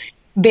hijos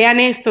vean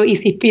esto y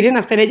se inspiren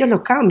a hacer ellos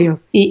los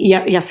cambios y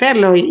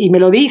hacerlo y me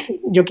lo dicen,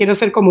 yo quiero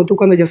ser como tú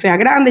cuando yo sea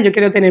grande, yo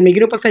quiero tener mi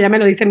grupo, o sea, ya me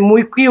lo dicen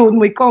muy cute,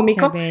 muy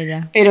cómico,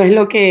 pero es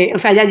lo que, o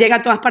sea, ya llega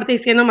a todas partes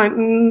diciendo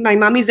my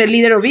mom is the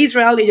leader of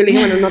Israel y yo le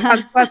dije, bueno, no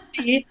tanto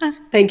así,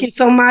 thank you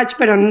so much,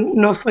 pero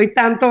no soy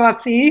tanto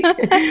así,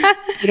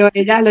 pero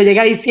ella lo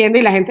llega diciendo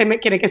y la gente me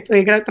quiere que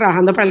estoy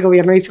trabajando para el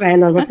gobierno de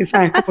Israel o algo así,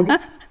 ¿sabes?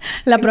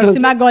 La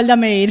próxima Golda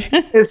Meir.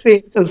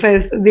 Sí,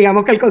 entonces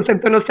digamos que el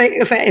concepto no sé,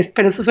 o sea,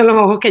 pero esos son los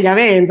ojos que ella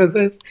ve,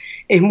 entonces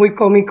es muy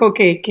cómico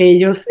que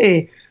ellos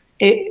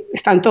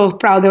están todos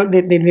proud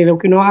de lo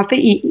que uno hace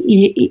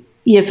y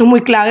eso es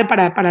muy clave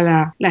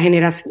para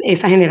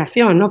esa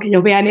generación, ¿no? Que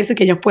ellos vean eso y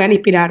que ellos puedan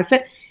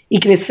inspirarse y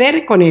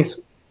crecer con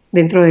eso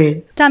dentro de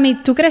ellos. Tami,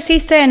 tú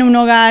creciste en un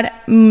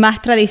hogar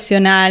más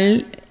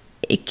tradicional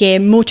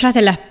que muchas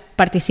de las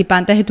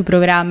participantes de tu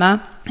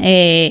programa.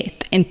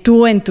 En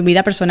tu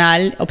vida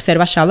personal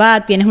observas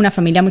Shabbat, tienes una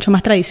familia mucho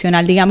más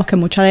tradicional, digamos, que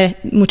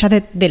muchas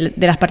de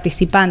las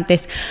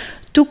participantes.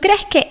 ¿Tú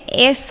crees que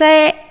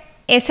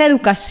esa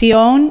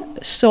educación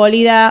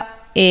sólida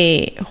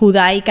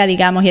judaica,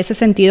 digamos, y ese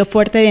sentido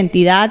fuerte de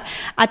identidad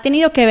ha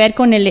tenido que ver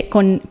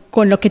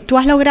con lo que tú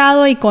has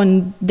logrado y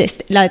con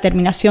la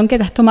determinación que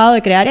te has tomado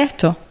de crear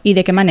esto? ¿Y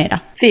de qué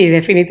manera? Sí,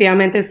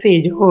 definitivamente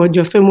sí.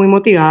 Yo soy muy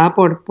motivada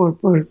por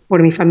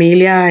mi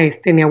familia.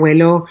 Mi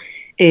abuelo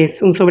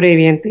es un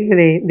sobreviviente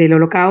del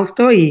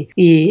Holocausto y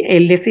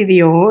él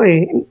decidió,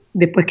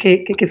 después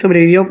que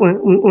sobrevivió, pues,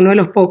 uno de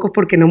los pocos,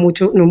 porque no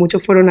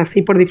muchos fueron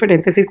así por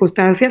diferentes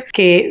circunstancias,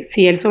 que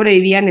si él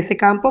sobrevivía en ese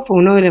campo, fue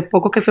uno de los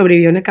pocos que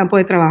sobrevivió en el campo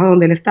de trabajo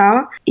donde él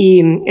estaba, y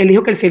él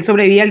dijo que si él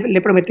sobrevivía, él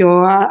le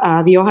prometió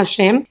a Dios,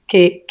 Hashem,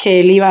 que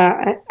él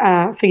iba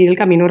a seguir el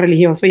camino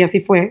religioso, y así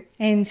fue.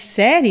 ¿En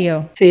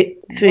serio? Sí,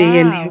 wow.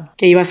 Él dijo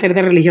que iba a ser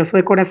de religioso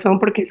de corazón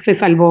porque él se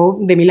salvó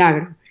de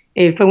milagro.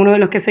 Él fue uno de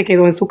los que se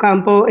quedó en su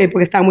campo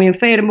porque estaba muy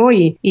enfermo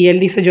y él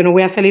dice, yo no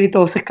voy a salir, y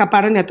todos se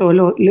escaparon y a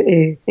todos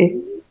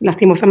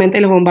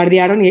lastimosamente los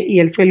bombardearon y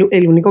él fue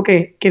el único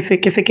que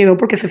se quedó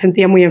porque se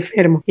sentía muy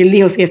enfermo. Y él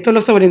dijo, si esto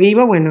lo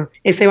sobrevivo, bueno,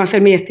 ese va a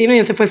ser mi destino, y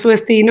ese fue su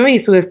destino, y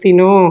su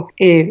destino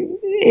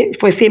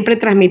fue siempre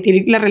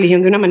transmitir la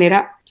religión de una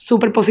manera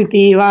súper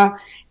positiva,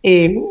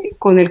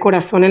 con el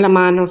corazón en la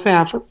mano. O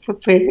sea,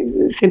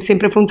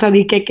 siempre fue un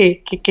tzaddik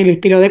que lo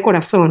inspiró de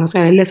corazón. O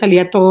sea, a él le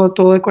salía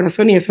todo de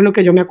corazón, y eso es lo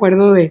que yo me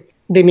acuerdo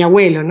de mi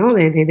abuelo, ¿no?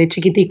 De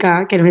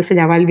chiquitica, que nos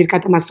enseñaba el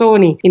Birkat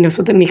Hamazon, y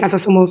nosotros en mi casa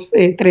somos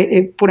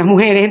puras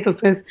mujeres,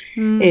 entonces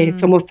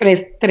somos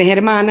tres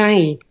hermanas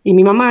y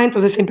mi mamá,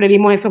 entonces siempre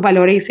vimos esos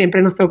valores y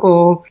siempre nos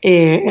tocó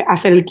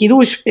hacer el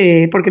kiddush,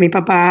 porque mi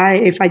papá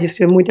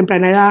falleció en muy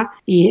temprana edad,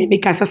 y en mi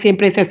casa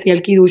siempre se hacía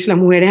el kiddush, las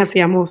mujeres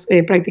hacíamos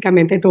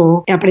prácticamente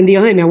todo,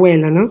 aprendidos de mi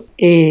abuela, ¿no?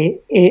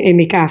 En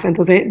mi casa.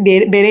 Entonces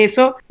ver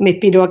eso me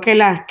inspiró a que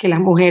las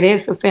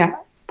mujeres, o sea,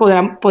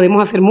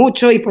 podemos hacer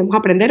mucho y podemos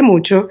aprender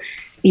mucho,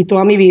 y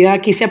toda mi vida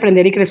quise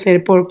aprender y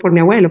crecer por mi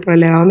abuelo, por el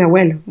legado de mi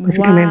abuelo,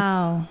 básicamente.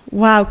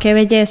 Wow, qué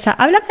belleza.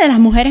 Háblame de las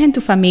mujeres en tu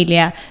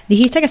familia.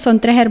 Dijiste que son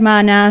 3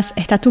 hermanas,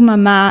 está tu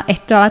mamá,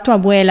 estaba tu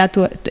abuela.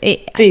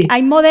 Sí.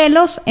 ¿Hay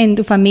modelos en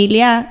tu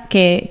familia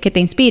que te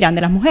inspiran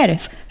de las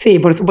mujeres? Sí,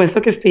 por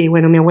supuesto que sí.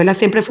 Bueno, mi abuela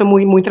siempre fue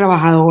muy, muy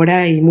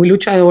trabajadora y muy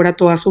luchadora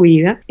toda su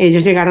vida.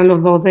 Ellos llegaron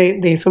los dos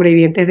de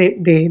sobrevivientes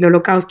del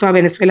Holocausto a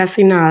Venezuela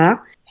sin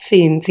nada,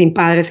 sin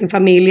padres, sin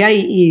familia,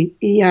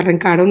 y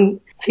arrancaron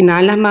sin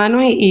nada en las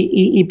manos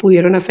y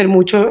pudieron hacer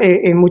mucho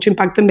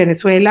impacto en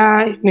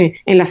Venezuela,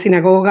 en la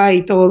sinagoga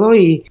y todo,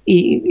 y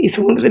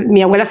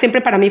mi abuela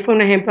siempre para mí fue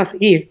un ejemplo a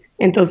seguir.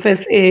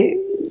 Entonces,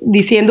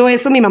 diciendo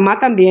eso, mi mamá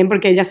también,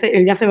 porque ella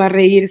se va a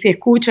reír si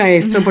escucha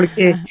esto,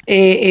 porque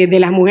de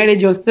las mujeres,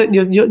 yo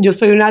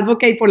soy un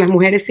advocate por las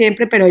mujeres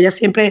siempre, pero ella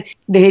siempre,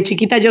 desde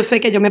chiquita yo sé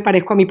que yo me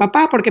parezco a mi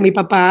papá, porque mi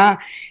papá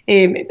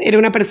era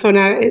una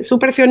persona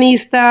súper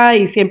sionista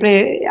y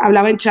siempre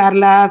hablaba en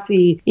charlas,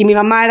 y mi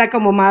mamá era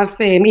como más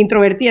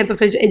introvertida.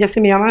 Entonces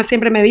mi mamá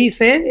siempre me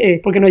dice,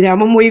 porque nos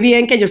llevamos muy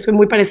bien, que yo soy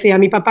muy parecida a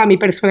mi papá, mi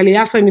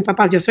personalidad soy mi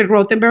papá, yo soy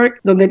Rothenberg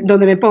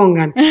donde me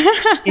pongan.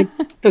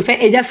 Entonces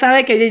ella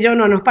sabe que ella y yo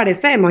no nos nos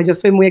parecemos. Yo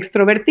soy muy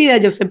extrovertida,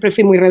 yo siempre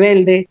fui muy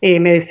rebelde.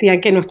 Me decían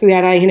que no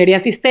estudiara ingeniería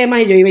de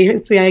sistemas y yo iba a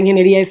estudiar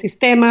ingeniería de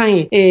sistemas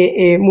y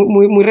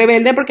muy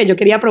rebelde porque yo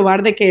quería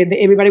probar de que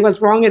everybody was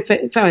wrong,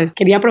 ¿sabes?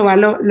 Quería probar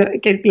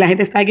que la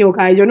gente estaba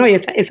equivocada y yo no, y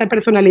esa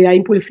personalidad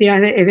impulsiva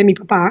es de mi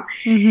papá.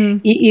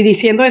 Y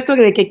diciendo esto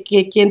de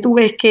que quién tú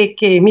ves que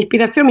es mi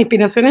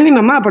inspiración es mi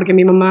mamá, porque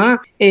mi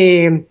mamá,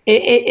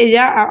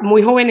 ella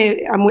muy joven,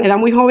 a edad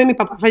muy joven, mi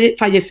papá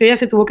falleció y ella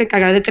se tuvo que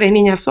cargar de 3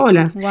 niñas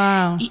solas.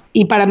 Wow.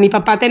 Y para mi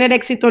papá tener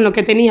éxito en lo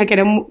que tenía, que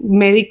era un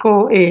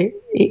médico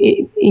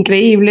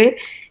increíble,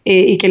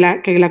 y que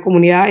la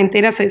comunidad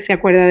entera se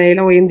acuerda de él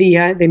hoy en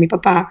día, de mi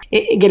papá,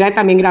 era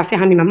también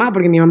gracias a mi mamá,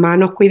 porque mi mamá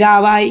nos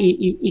cuidaba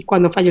y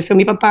cuando falleció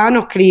mi papá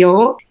nos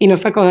crió y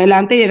nos sacó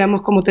adelante y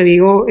éramos, como te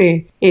digo,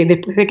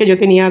 después de que yo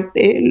tenía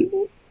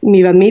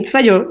mi bat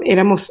mitzvah,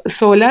 éramos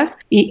solas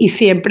y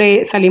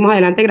siempre salimos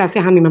adelante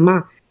gracias a mi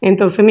mamá.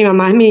 Entonces mi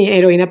mamá es mi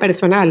heroína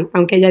personal,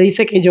 aunque ella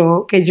dice que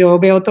yo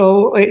veo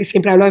todo,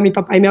 siempre hablo de mi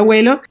papá y mi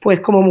abuelo,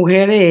 pues como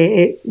mujer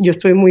yo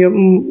estoy muy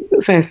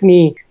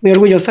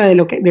orgullosa de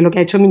lo que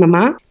ha hecho mi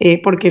mamá,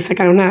 porque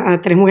sacar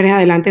a 3 mujeres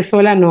adelante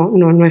sola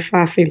no es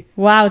fácil.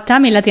 Wow,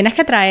 Tami, la tienes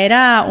que traer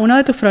a uno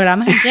de tus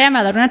programas en GEM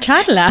a dar una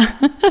charla.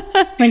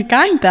 Me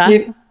encanta.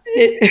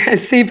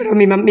 Sí, pero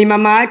mi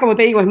mamá, como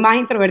te digo, es más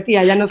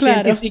introvertida, ella no se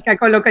identifica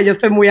con lo que yo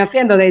estoy muy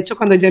haciendo. De hecho,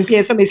 cuando yo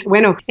empiezo me dice,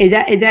 bueno,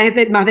 ella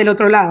es más del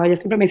otro lado, ella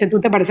siempre me dice,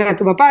 tú te pareces a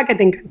tu papá, que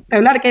te encanta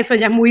hablar, que eso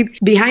ya es muy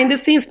behind the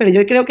scenes, pero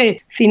yo creo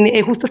que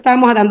justo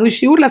estábamos dando un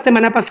shiur la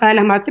semana pasada de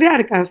las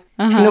matriarcas.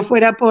 Ajá. Si no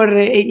fuera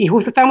y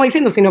justo estábamos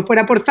diciendo, si no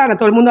fuera por Sara,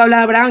 todo el mundo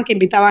hablaba de Abraham, que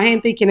invitaba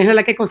gente, y quién era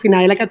la que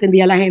cocinaba y la que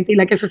atendía a la gente y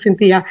la que se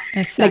sentía,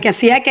 exacto, la que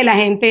hacía que la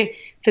gente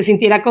se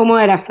sintiera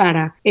cómoda era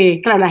Sara.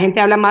 Claro, la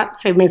gente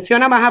se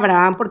menciona más a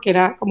Abraham porque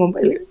era como,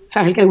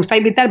 ¿sabes?, el que le gusta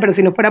invitar, pero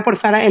si no fuera por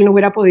Sara, él no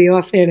hubiera podido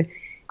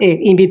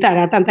invitar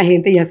a tanta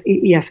gente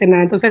y hacer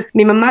nada. Entonces,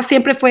 mi mamá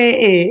siempre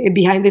fue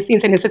behind the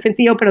scenes en ese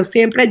sentido, pero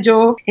siempre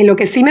yo, en lo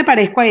que sí me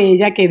parezco a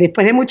ella, que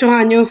después de muchos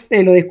años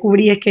lo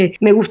descubrí, es que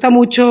me gusta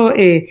mucho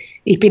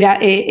inspirar,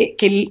 que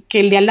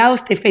el de al lado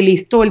esté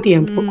feliz todo el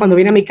tiempo. Cuando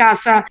viene a mi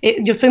casa,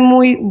 yo soy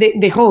muy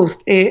de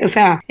host, o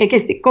sea,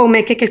 que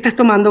come, que estás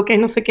tomando, que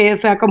no sé qué, o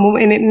sea, como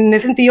en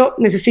ese sentido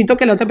necesito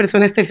que la otra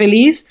persona esté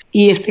feliz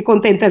y esté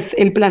contenta.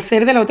 El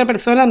placer de la otra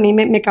persona a mí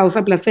me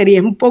causa placer y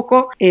es un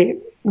poco...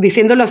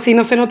 diciéndolo así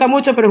no se nota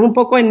mucho, pero es un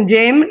poco en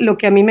GEM lo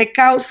que a mí me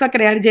causa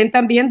crear GEM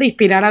también, de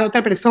inspirar a la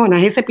otra persona,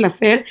 es ese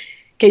placer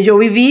que yo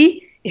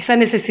viví, esa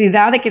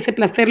necesidad de que ese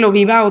placer lo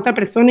viva a otra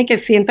persona y que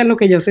sientan lo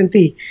que yo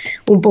sentí,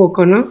 un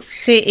poco, ¿no?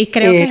 Sí, y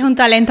creo que es un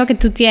talento que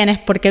tú tienes,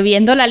 porque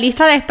viendo la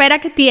lista de espera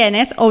que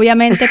tienes,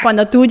 obviamente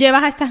cuando tú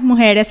llevas a estas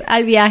mujeres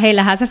al viaje,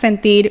 las haces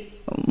sentir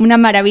una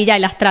maravilla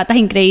y las tratas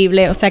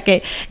increíble, o sea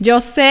que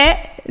yo sé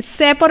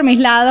por mis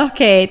lados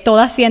que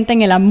todas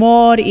sienten el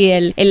amor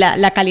y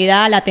la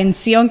calidad, la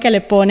atención que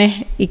le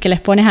pones y que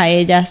les pones a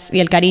ellas y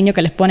el cariño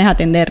que les pones a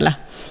atenderlas.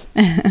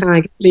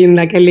 Ay,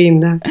 qué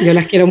linda. Yo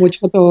las quiero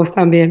mucho a todos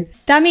también.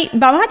 Tami,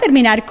 vamos a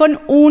terminar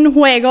con un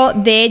juego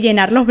de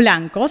llenar los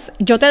blancos.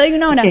 Yo te doy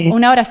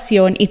una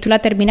oración y tú la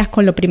terminas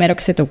con lo primero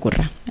que se te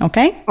ocurra, ¿ok?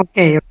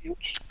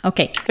 Ok.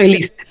 Estoy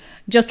lista.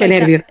 Qué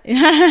nervios.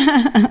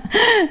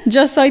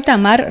 Yo soy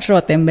Tamar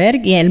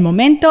Rothenberg y el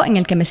momento en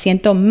el que me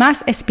siento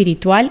más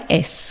espiritual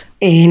es...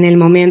 En el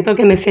momento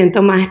que me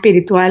siento más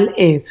espiritual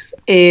es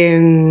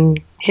en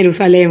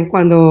Jerusalén,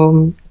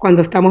 cuando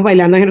estamos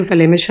bailando en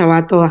Jerusalén el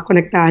Shabbat, todas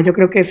conectadas. Yo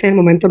creo que ese es el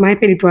momento más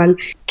espiritual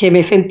que me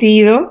he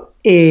sentido.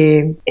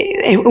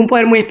 Es un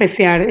poder muy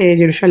especial,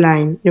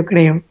 Jerusalén, yo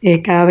creo.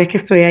 Cada vez que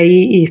estoy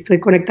ahí y estoy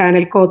conectada en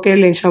el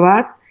Kotel, en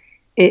Shabbat,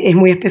 es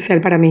muy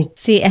especial para mí.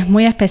 Sí, es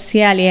muy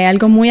especial y hay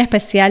algo muy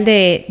especial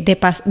de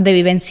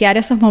vivenciar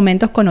esos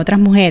momentos con otras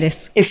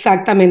mujeres.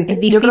 Exactamente.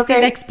 Es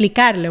difícil de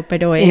explicarlo,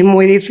 pero es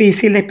muy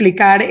difícil de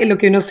explicar lo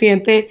que uno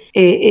siente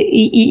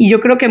y yo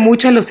creo que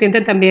muchos lo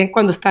sienten también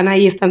cuando están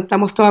ahí,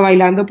 estamos todas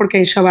bailando, porque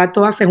en Shabbat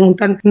todas se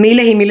juntan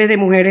miles y miles de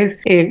mujeres,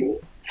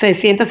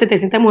 600,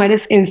 700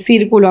 mujeres en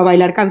círculo a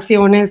bailar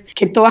canciones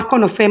que todas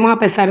conocemos a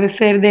pesar de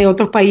ser de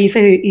otros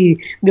países y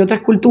de otras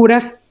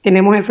culturas.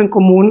 Tenemos eso en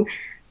común,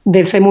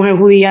 de ser mujer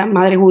judía,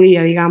 madre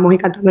judía, digamos, y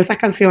cantando esas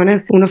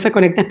canciones, uno se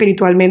conecta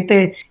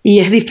espiritualmente y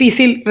es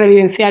difícil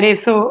revivenciar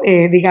eso,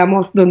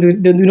 digamos,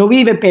 donde uno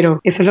vive,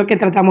 pero eso es lo que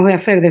tratamos de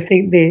hacer,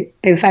 de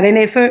pensar en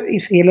eso y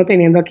seguirlo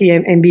teniendo aquí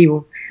en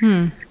vivo.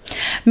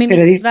 Mi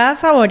mitzvah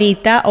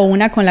favorita o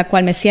una con la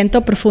cual me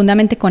siento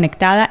profundamente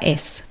conectada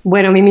es...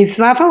 Bueno, mi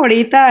mitzvah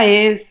favorita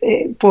es,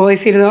 ¿puedo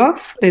decir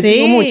 2? Sí.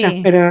 Tengo muchas,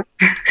 pero...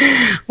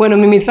 Bueno,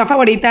 mi mitzvah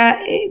favorita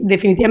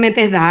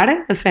definitivamente es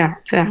dar, o sea,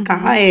 se da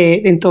acá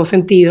en todo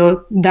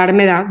sentido. Dar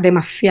me da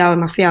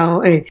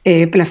demasiado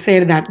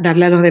placer,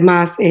 darle a los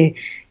demás.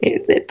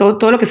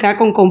 Todo lo que sea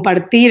con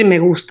compartir me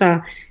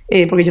gusta.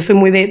 porque yo soy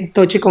muy de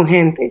touchy con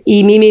gente.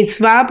 Y mi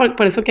mitzvah,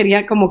 por eso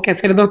quería como que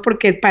hacer 2,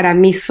 porque para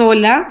mí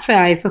sola, o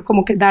sea, eso es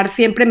como que dar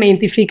siempre me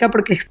identifica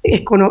porque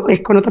es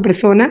con otra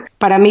persona.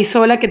 Para mí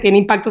sola, que tiene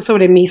impacto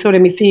sobre mí, sobre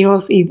mis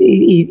hijos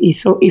y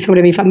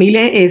sobre mi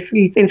familia, es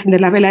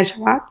encender las velas de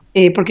Shabbat.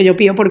 Porque yo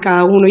pido por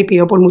cada uno y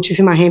pido por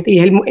muchísima gente, y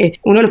es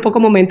uno de los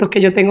pocos momentos que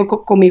yo tengo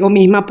conmigo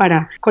misma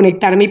para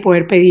conectarme y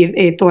poder pedir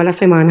todas las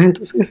semanas.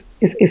 Entonces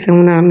esa es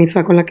una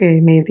mitzvah con la que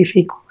me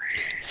identifico.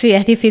 Sí,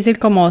 es difícil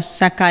como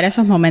sacar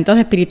esos momentos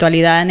de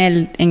espiritualidad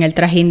en el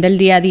trajín del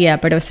día a día,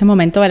 pero ese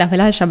momento de las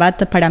velas de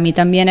Shabbat para mí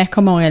también es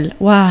como el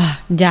 ¡wow!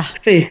 Ya.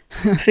 Sí,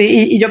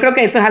 y yo creo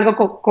que eso es algo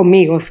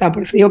conmigo, o sea,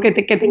 por eso digo que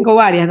tengo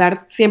varias.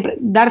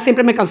 Dar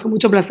siempre me causó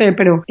mucho placer,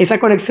 pero esa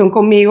conexión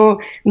conmigo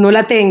no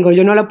la tengo,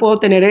 yo no la puedo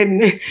tener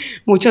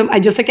mucho.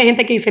 Yo sé que hay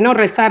gente que dice, no,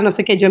 rezar, no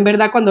sé qué, yo en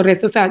verdad cuando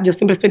rezo, o sea, yo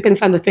siempre estoy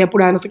pensando, estoy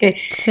apurada, no sé qué.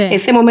 Sí.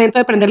 Ese momento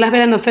de prender las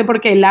velas, no sé,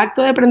 porque el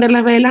acto de prender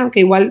las velas, aunque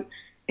igual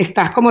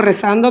estás como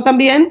rezando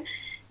también,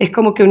 es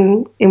como que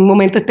un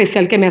momento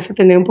especial que me hace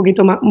tener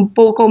un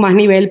poco más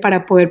nivel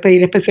para poder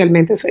pedir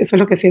especialmente. Eso es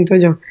lo que siento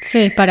yo.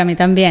 Sí, para mí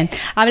también.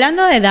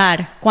 Hablando de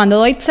dar, cuando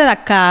doy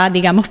tzedakah,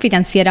 digamos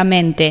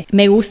financieramente,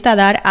 me gusta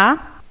dar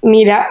a...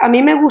 Mira, a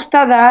mí me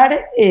gusta dar,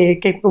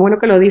 que bueno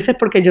que lo dices,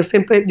 porque yo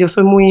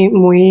soy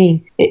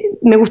muy,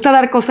 me gusta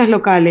dar cosas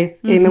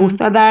locales, me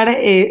gusta dar,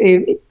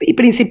 y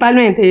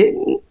principalmente...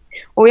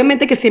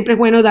 Obviamente que siempre es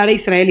bueno dar a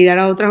Israel y dar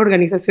a otras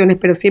organizaciones,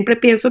 pero siempre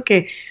pienso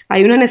que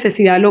hay una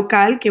necesidad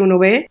local que uno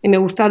ve, y me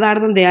gusta dar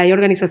donde hay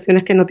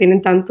organizaciones que no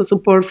tienen tanto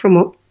support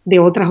de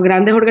otras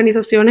grandes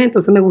organizaciones.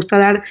 Entonces me gusta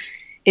dar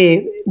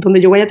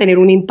donde yo vaya a tener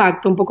un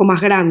impacto un poco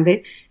más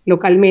grande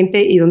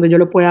localmente y donde yo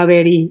lo pueda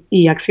ver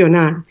y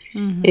accionar.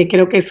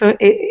 Creo que eso,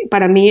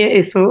 para mí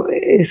eso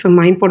es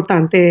más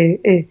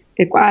importante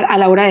a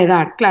la hora de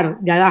dar. Claro,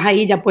 ya das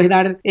ahí, ya puedes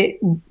dar,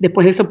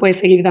 después de eso puedes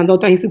seguir dando a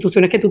otras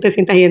instituciones que tú te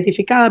sientas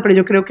identificada, pero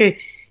yo creo que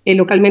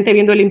localmente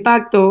viendo el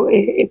impacto,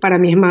 para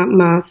mí es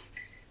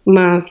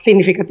más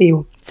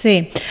significativo.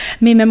 Sí.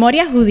 Mi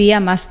memoria judía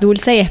más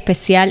dulce y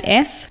especial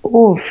es...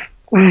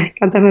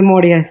 Cuántas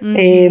memorias.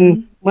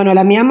 Bueno,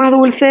 la mía más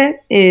dulce,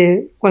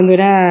 cuando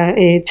era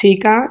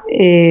chica,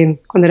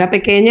 cuando era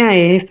pequeña,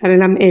 es estar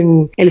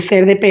en el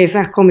ser de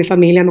pesas con mi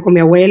familia, con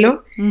mi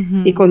abuelo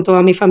y con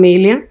toda mi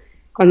familia.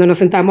 Cuando nos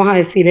sentamos a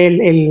decir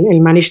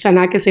el Manish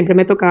Taná, que siempre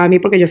me tocaba a mí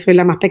porque yo soy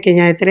la más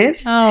pequeña de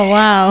 3. Oh,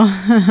 wow.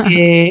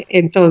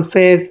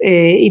 Entonces,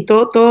 y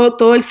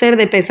todo el ser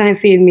de pesas en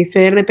sí, mi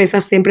ser de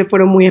pesas siempre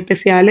fueron muy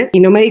especiales, y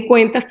no me di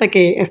cuenta hasta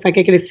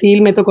que crecí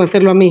y me tocó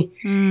hacerlo a mí.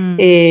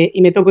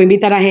 Y me tocó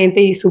invitar a gente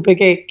y supe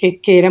que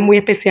eran muy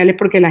especiales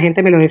porque la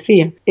gente me lo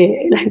decía.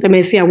 La gente me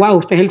decía, wow,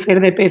 usted es el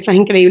ser de pesas,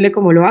 increíble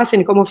cómo lo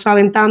hacen, cómo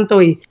saben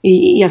tanto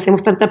y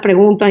hacemos tantas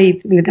preguntas y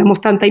le damos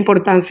tanta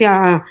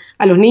importancia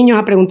a los niños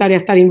a preguntar y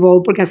a estar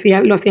involved, porque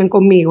lo hacían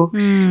conmigo.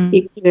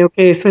 Y creo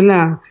que eso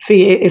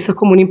es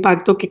como un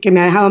impacto que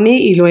me ha dejado a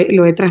mí y lo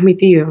he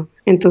transmitido.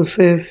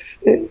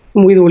 Entonces,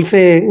 muy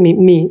dulce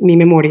mi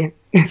memoria.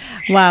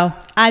 Wow.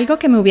 Algo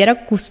que me hubiera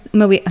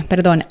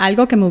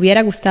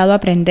gustado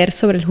aprender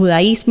sobre el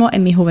judaísmo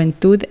en mi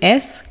juventud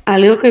es...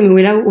 Algo que me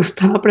hubiera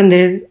gustado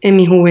aprender en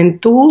mi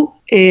juventud...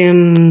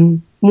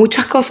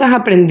 muchas cosas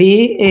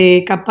aprendí,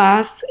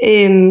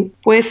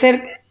 puede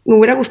ser... Me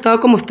hubiera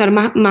gustado como estar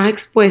más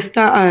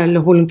expuesta a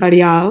los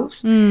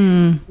voluntariados.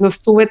 No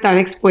estuve tan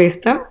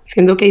expuesta,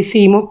 siendo que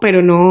hicimos,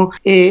 pero no,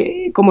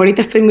 como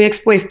ahorita estoy muy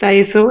expuesta a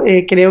eso,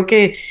 creo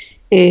que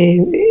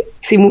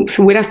si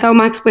hubiera estado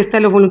más expuesta a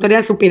los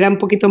voluntariados, supiera un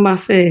poquito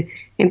más,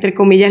 entre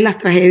comillas, las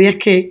tragedias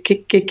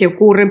que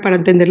ocurren para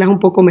entenderlas un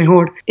poco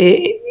mejor.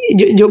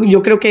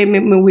 Yo creo que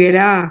me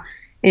hubiera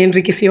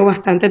enriquecido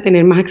bastante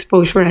tener más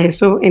exposure a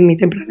eso en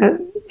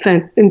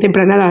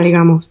temprana edad,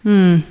 digamos.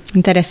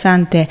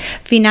 Interesante.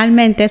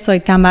 Finalmente, soy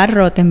Tamar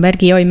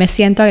Rothenberg y hoy me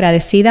siento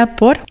agradecida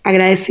por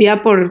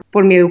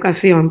mi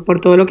educación, por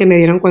todo lo que me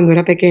dieron cuando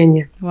era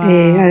pequeña.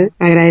 Wow.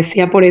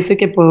 Agradecida por eso y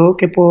que puedo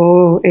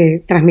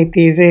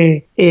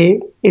transmitir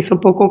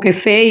eso poco que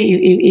sé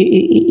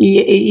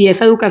y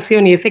esa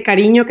educación y ese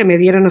cariño que me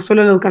dieron, no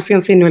solo la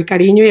educación, sino el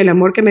cariño y el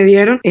amor que me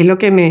dieron, es lo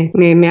que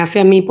me hace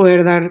a mí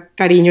poder dar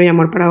cariño y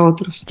amor para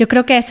otros. Yo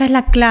creo que esa es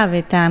la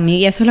clave, Tami,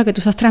 y eso es lo que tú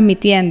estás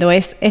transmitiendo,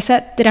 es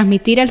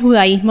transmitir el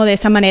judaísmo de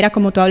esa manera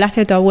como tú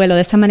hablaste de tu abuelo,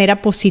 de esa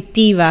manera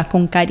positiva,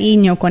 con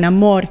cariño, con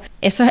amor.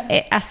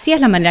 Así es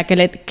la manera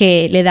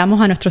que le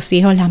damos a nuestros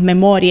hijos las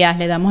memorias,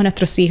 le damos a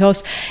nuestros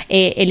hijos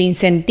el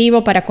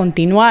incentivo para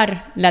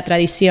continuar la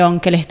tradición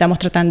que les estamos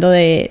tratando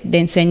de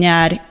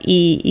enseñar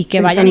y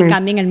que vayan y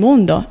cambien el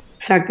mundo.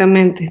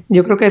 Exactamente.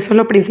 Yo creo que eso es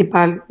lo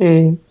principal,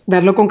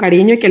 darlo con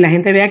cariño y que la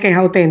gente vea que es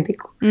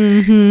auténtico.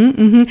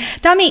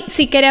 Tammy,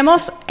 si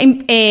queremos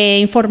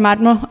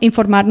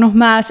informarnos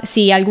más,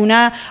 si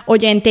alguna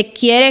oyente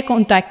quiere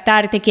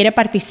contactarte, quiere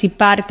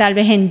participar tal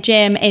vez en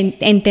GEM,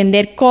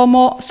 entender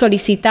cómo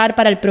solicitar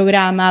para el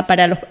programa,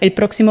 para el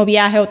próximo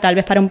viaje o tal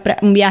vez para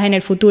un viaje en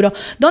el futuro,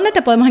 ¿dónde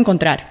te podemos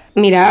encontrar?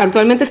 Mira,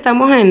 actualmente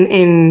estamos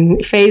en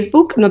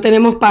Facebook, no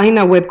tenemos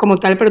página web como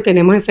tal, pero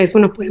tenemos en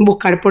Facebook, nos pueden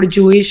buscar por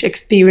Jewish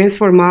Experience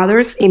for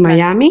Mothers in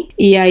Miami,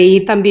 y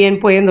ahí también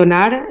pueden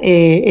donar,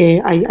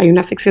 hay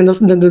una sección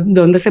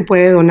donde se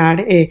puede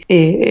donar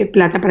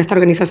plata para esta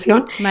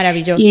organización.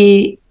 Maravilloso.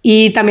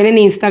 Y también en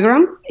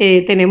Instagram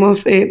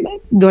tenemos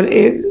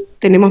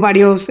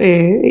varios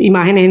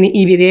imágenes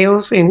y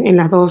videos en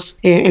las dos,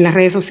 en las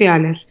redes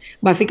sociales.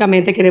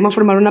 Básicamente queremos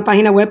formar una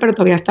página web, pero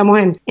todavía estamos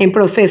en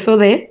proceso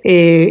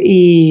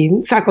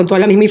con toda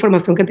la misma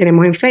información que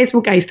tenemos en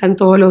Facebook. Ahí están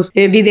todos los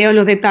videos,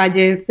 los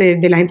detalles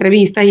de las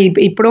entrevistas, y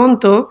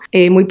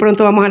muy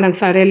pronto vamos a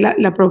lanzar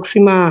la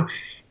próxima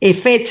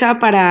fecha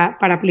para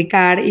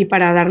aplicar y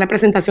para dar la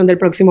presentación del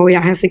próximo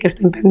viaje, así que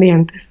estén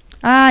pendientes.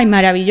 Ay,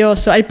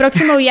 maravilloso. ¿El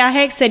próximo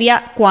viaje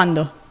sería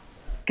cuándo?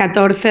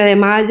 14 de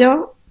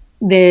mayo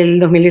del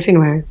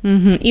 2019.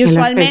 Y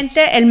usualmente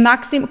el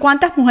máximo,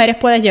 ¿cuántas mujeres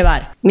puedes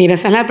llevar? Mira,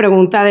 esa es la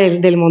pregunta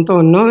del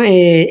montón, ¿no?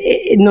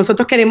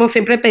 Nosotros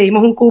siempre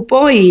pedimos un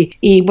cupo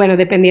y bueno,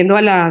 dependiendo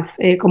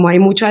como hay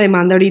mucha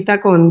demanda ahorita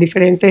con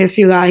diferentes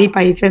ciudades y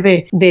países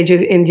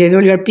en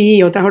JWRP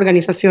y otras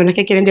organizaciones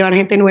que quieren llevar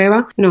gente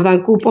nueva, nos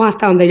dan cupos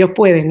hasta donde ellos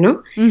pueden, ¿no?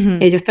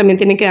 Ellos también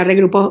tienen que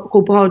darle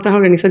cupos a otras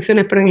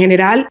organizaciones, pero en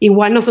general,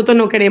 igual nosotros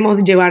no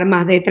queremos llevar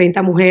más de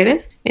 30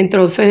 mujeres,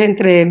 entonces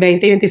entre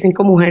 20 y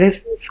 25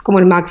 mujeres es como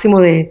el máximo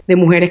de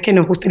mujeres que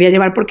nos gustaría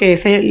llevar, porque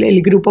ese es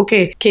el grupo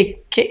que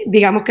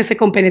digamos que se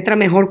compenetra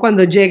mejor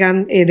cuando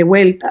llegan de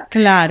vuelta.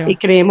 Claro. Y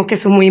creemos que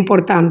eso es muy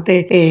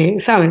importante,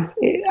 ¿sabes?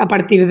 A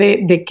partir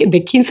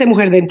de 15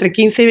 mujeres, de entre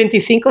 15 y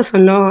 25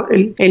 son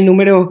el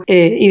número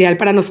ideal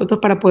para nosotros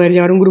para poder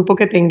llevar un grupo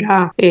que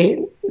tenga...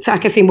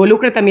 que se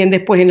involucre también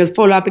después en el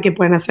follow-up y que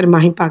puedan hacer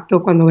más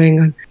impacto cuando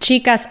vengan.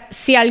 Chicas,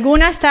 si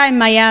alguna está en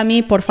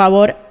Miami, por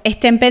favor,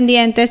 estén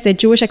pendientes de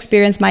Jewish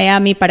Experience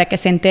Miami para que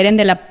se enteren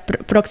de la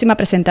próxima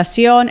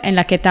presentación en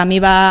la que Tammy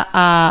va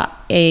a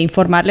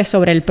informarles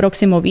sobre el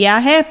próximo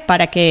viaje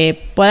para que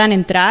puedan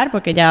entrar,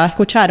 porque ya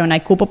escucharon, hay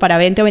cupo para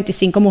 20 o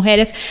 25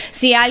 mujeres.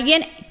 Si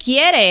alguien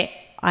quiere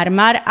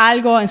armar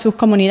algo en sus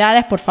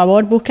comunidades, por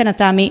favor busquen a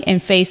Tammy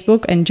en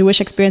Facebook, en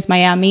Jewish Experience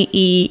Miami,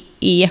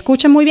 y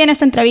escuchen muy bien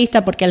esta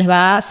entrevista porque les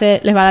va a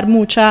dar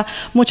mucho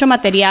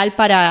material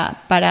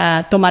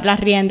para tomar las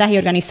riendas y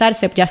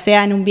organizarse, ya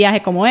sea en un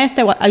viaje como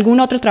este o algún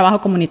otro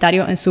trabajo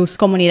comunitario en sus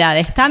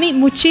comunidades. Tammy,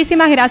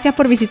 muchísimas gracias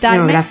por visitarme.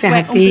 No, gracias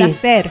fue a ti. Un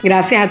placer.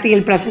 Gracias a ti,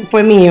 el placer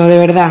fue mío, de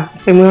verdad.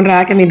 Estoy muy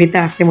honrada que me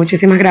invitaste.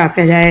 Muchísimas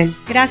gracias, Yael.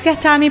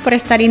 Gracias, Tammy, por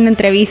esta linda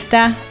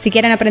entrevista. Si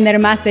quieren aprender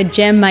más de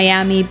GEM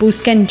Miami,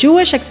 busquen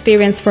Jewish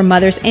Experience for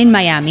Mothers in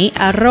Miami,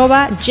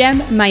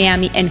 @GEM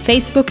Miami en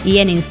Facebook y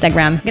en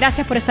Instagram.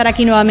 Gracias por estar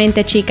aquí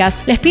nuevamente,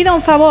 chicas. Les pido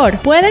un favor.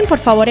 ¿Pueden, por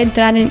favor,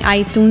 entrar en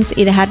iTunes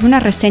y dejarme una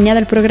reseña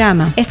del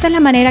programa? Esta es la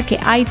manera que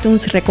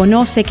iTunes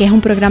reconoce que es un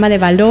programa de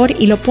valor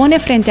y lo pone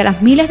frente a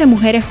las miles de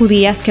mujeres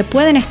judías que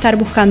pueden estar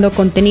buscando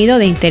contenido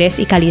de interés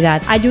y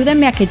calidad.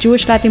 Ayúdenme a que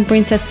Jewish Latin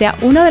Princess sea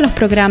uno de los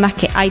programas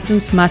que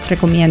iTunes más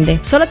recomiende.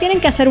 Solo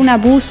tienen que hacer una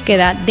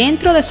búsqueda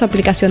dentro de su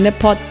aplicación de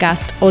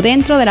podcast o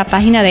dentro de la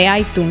página de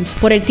iTunes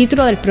por el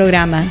título del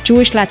programa,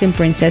 Jewish Latin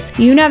Princess,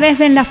 y una vez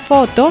ven la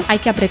foto, hay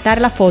que apretar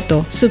la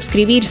foto,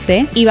 suscribirse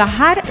y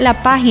bajar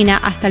la página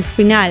hasta el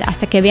final,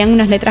 hasta que vean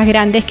unas letras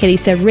grandes que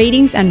dice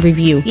Ratings and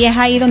Review, y es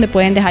ahí donde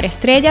pueden dejar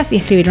estrellas y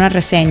escribir una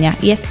reseña,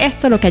 y es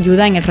esto lo que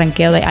ayuda en el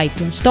ranqueo de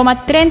iTunes.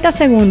 Toma 30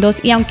 segundos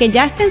y aunque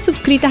ya estén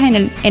suscritas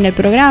en el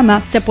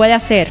programa, se puede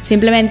hacer.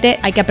 Simplemente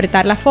hay que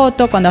apretar la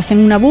foto cuando hacen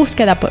una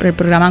búsqueda por el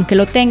programa, aunque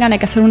lo tengan, hay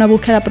que hacer una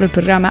búsqueda por el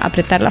programa,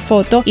 apretar la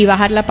foto y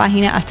bajar la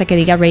página hasta que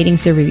diga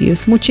Ratings y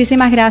Reviews.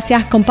 Muchísimas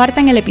gracias.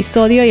 Compartan el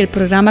episodio y el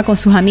programa con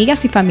sus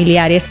amigas y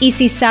familiares, y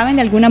si saben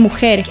de alguna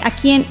mujer a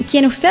quien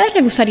ustedes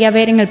les gustaría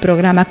ver en el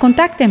programa,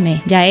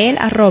 contáctenme,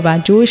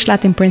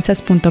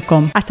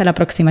 yael@jewishlatinprincess.com. Hasta la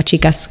próxima,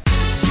 chicas.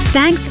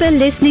 Thanks for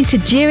listening to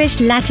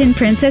Jewish Latin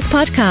Princess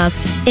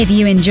Podcast. If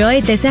you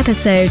enjoyed this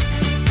episode,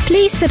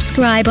 please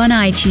subscribe on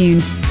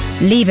iTunes,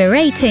 leave a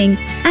rating,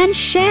 and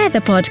share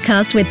the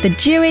podcast with the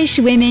Jewish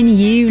women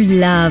you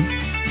love.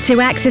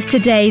 To access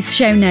today's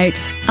show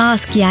notes,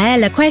 ask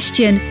Yael a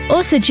question,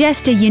 or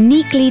suggest a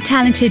uniquely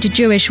talented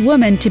Jewish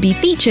woman to be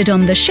featured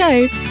on the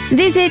show,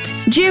 visit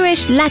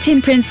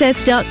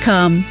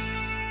jewishlatinprincess.com.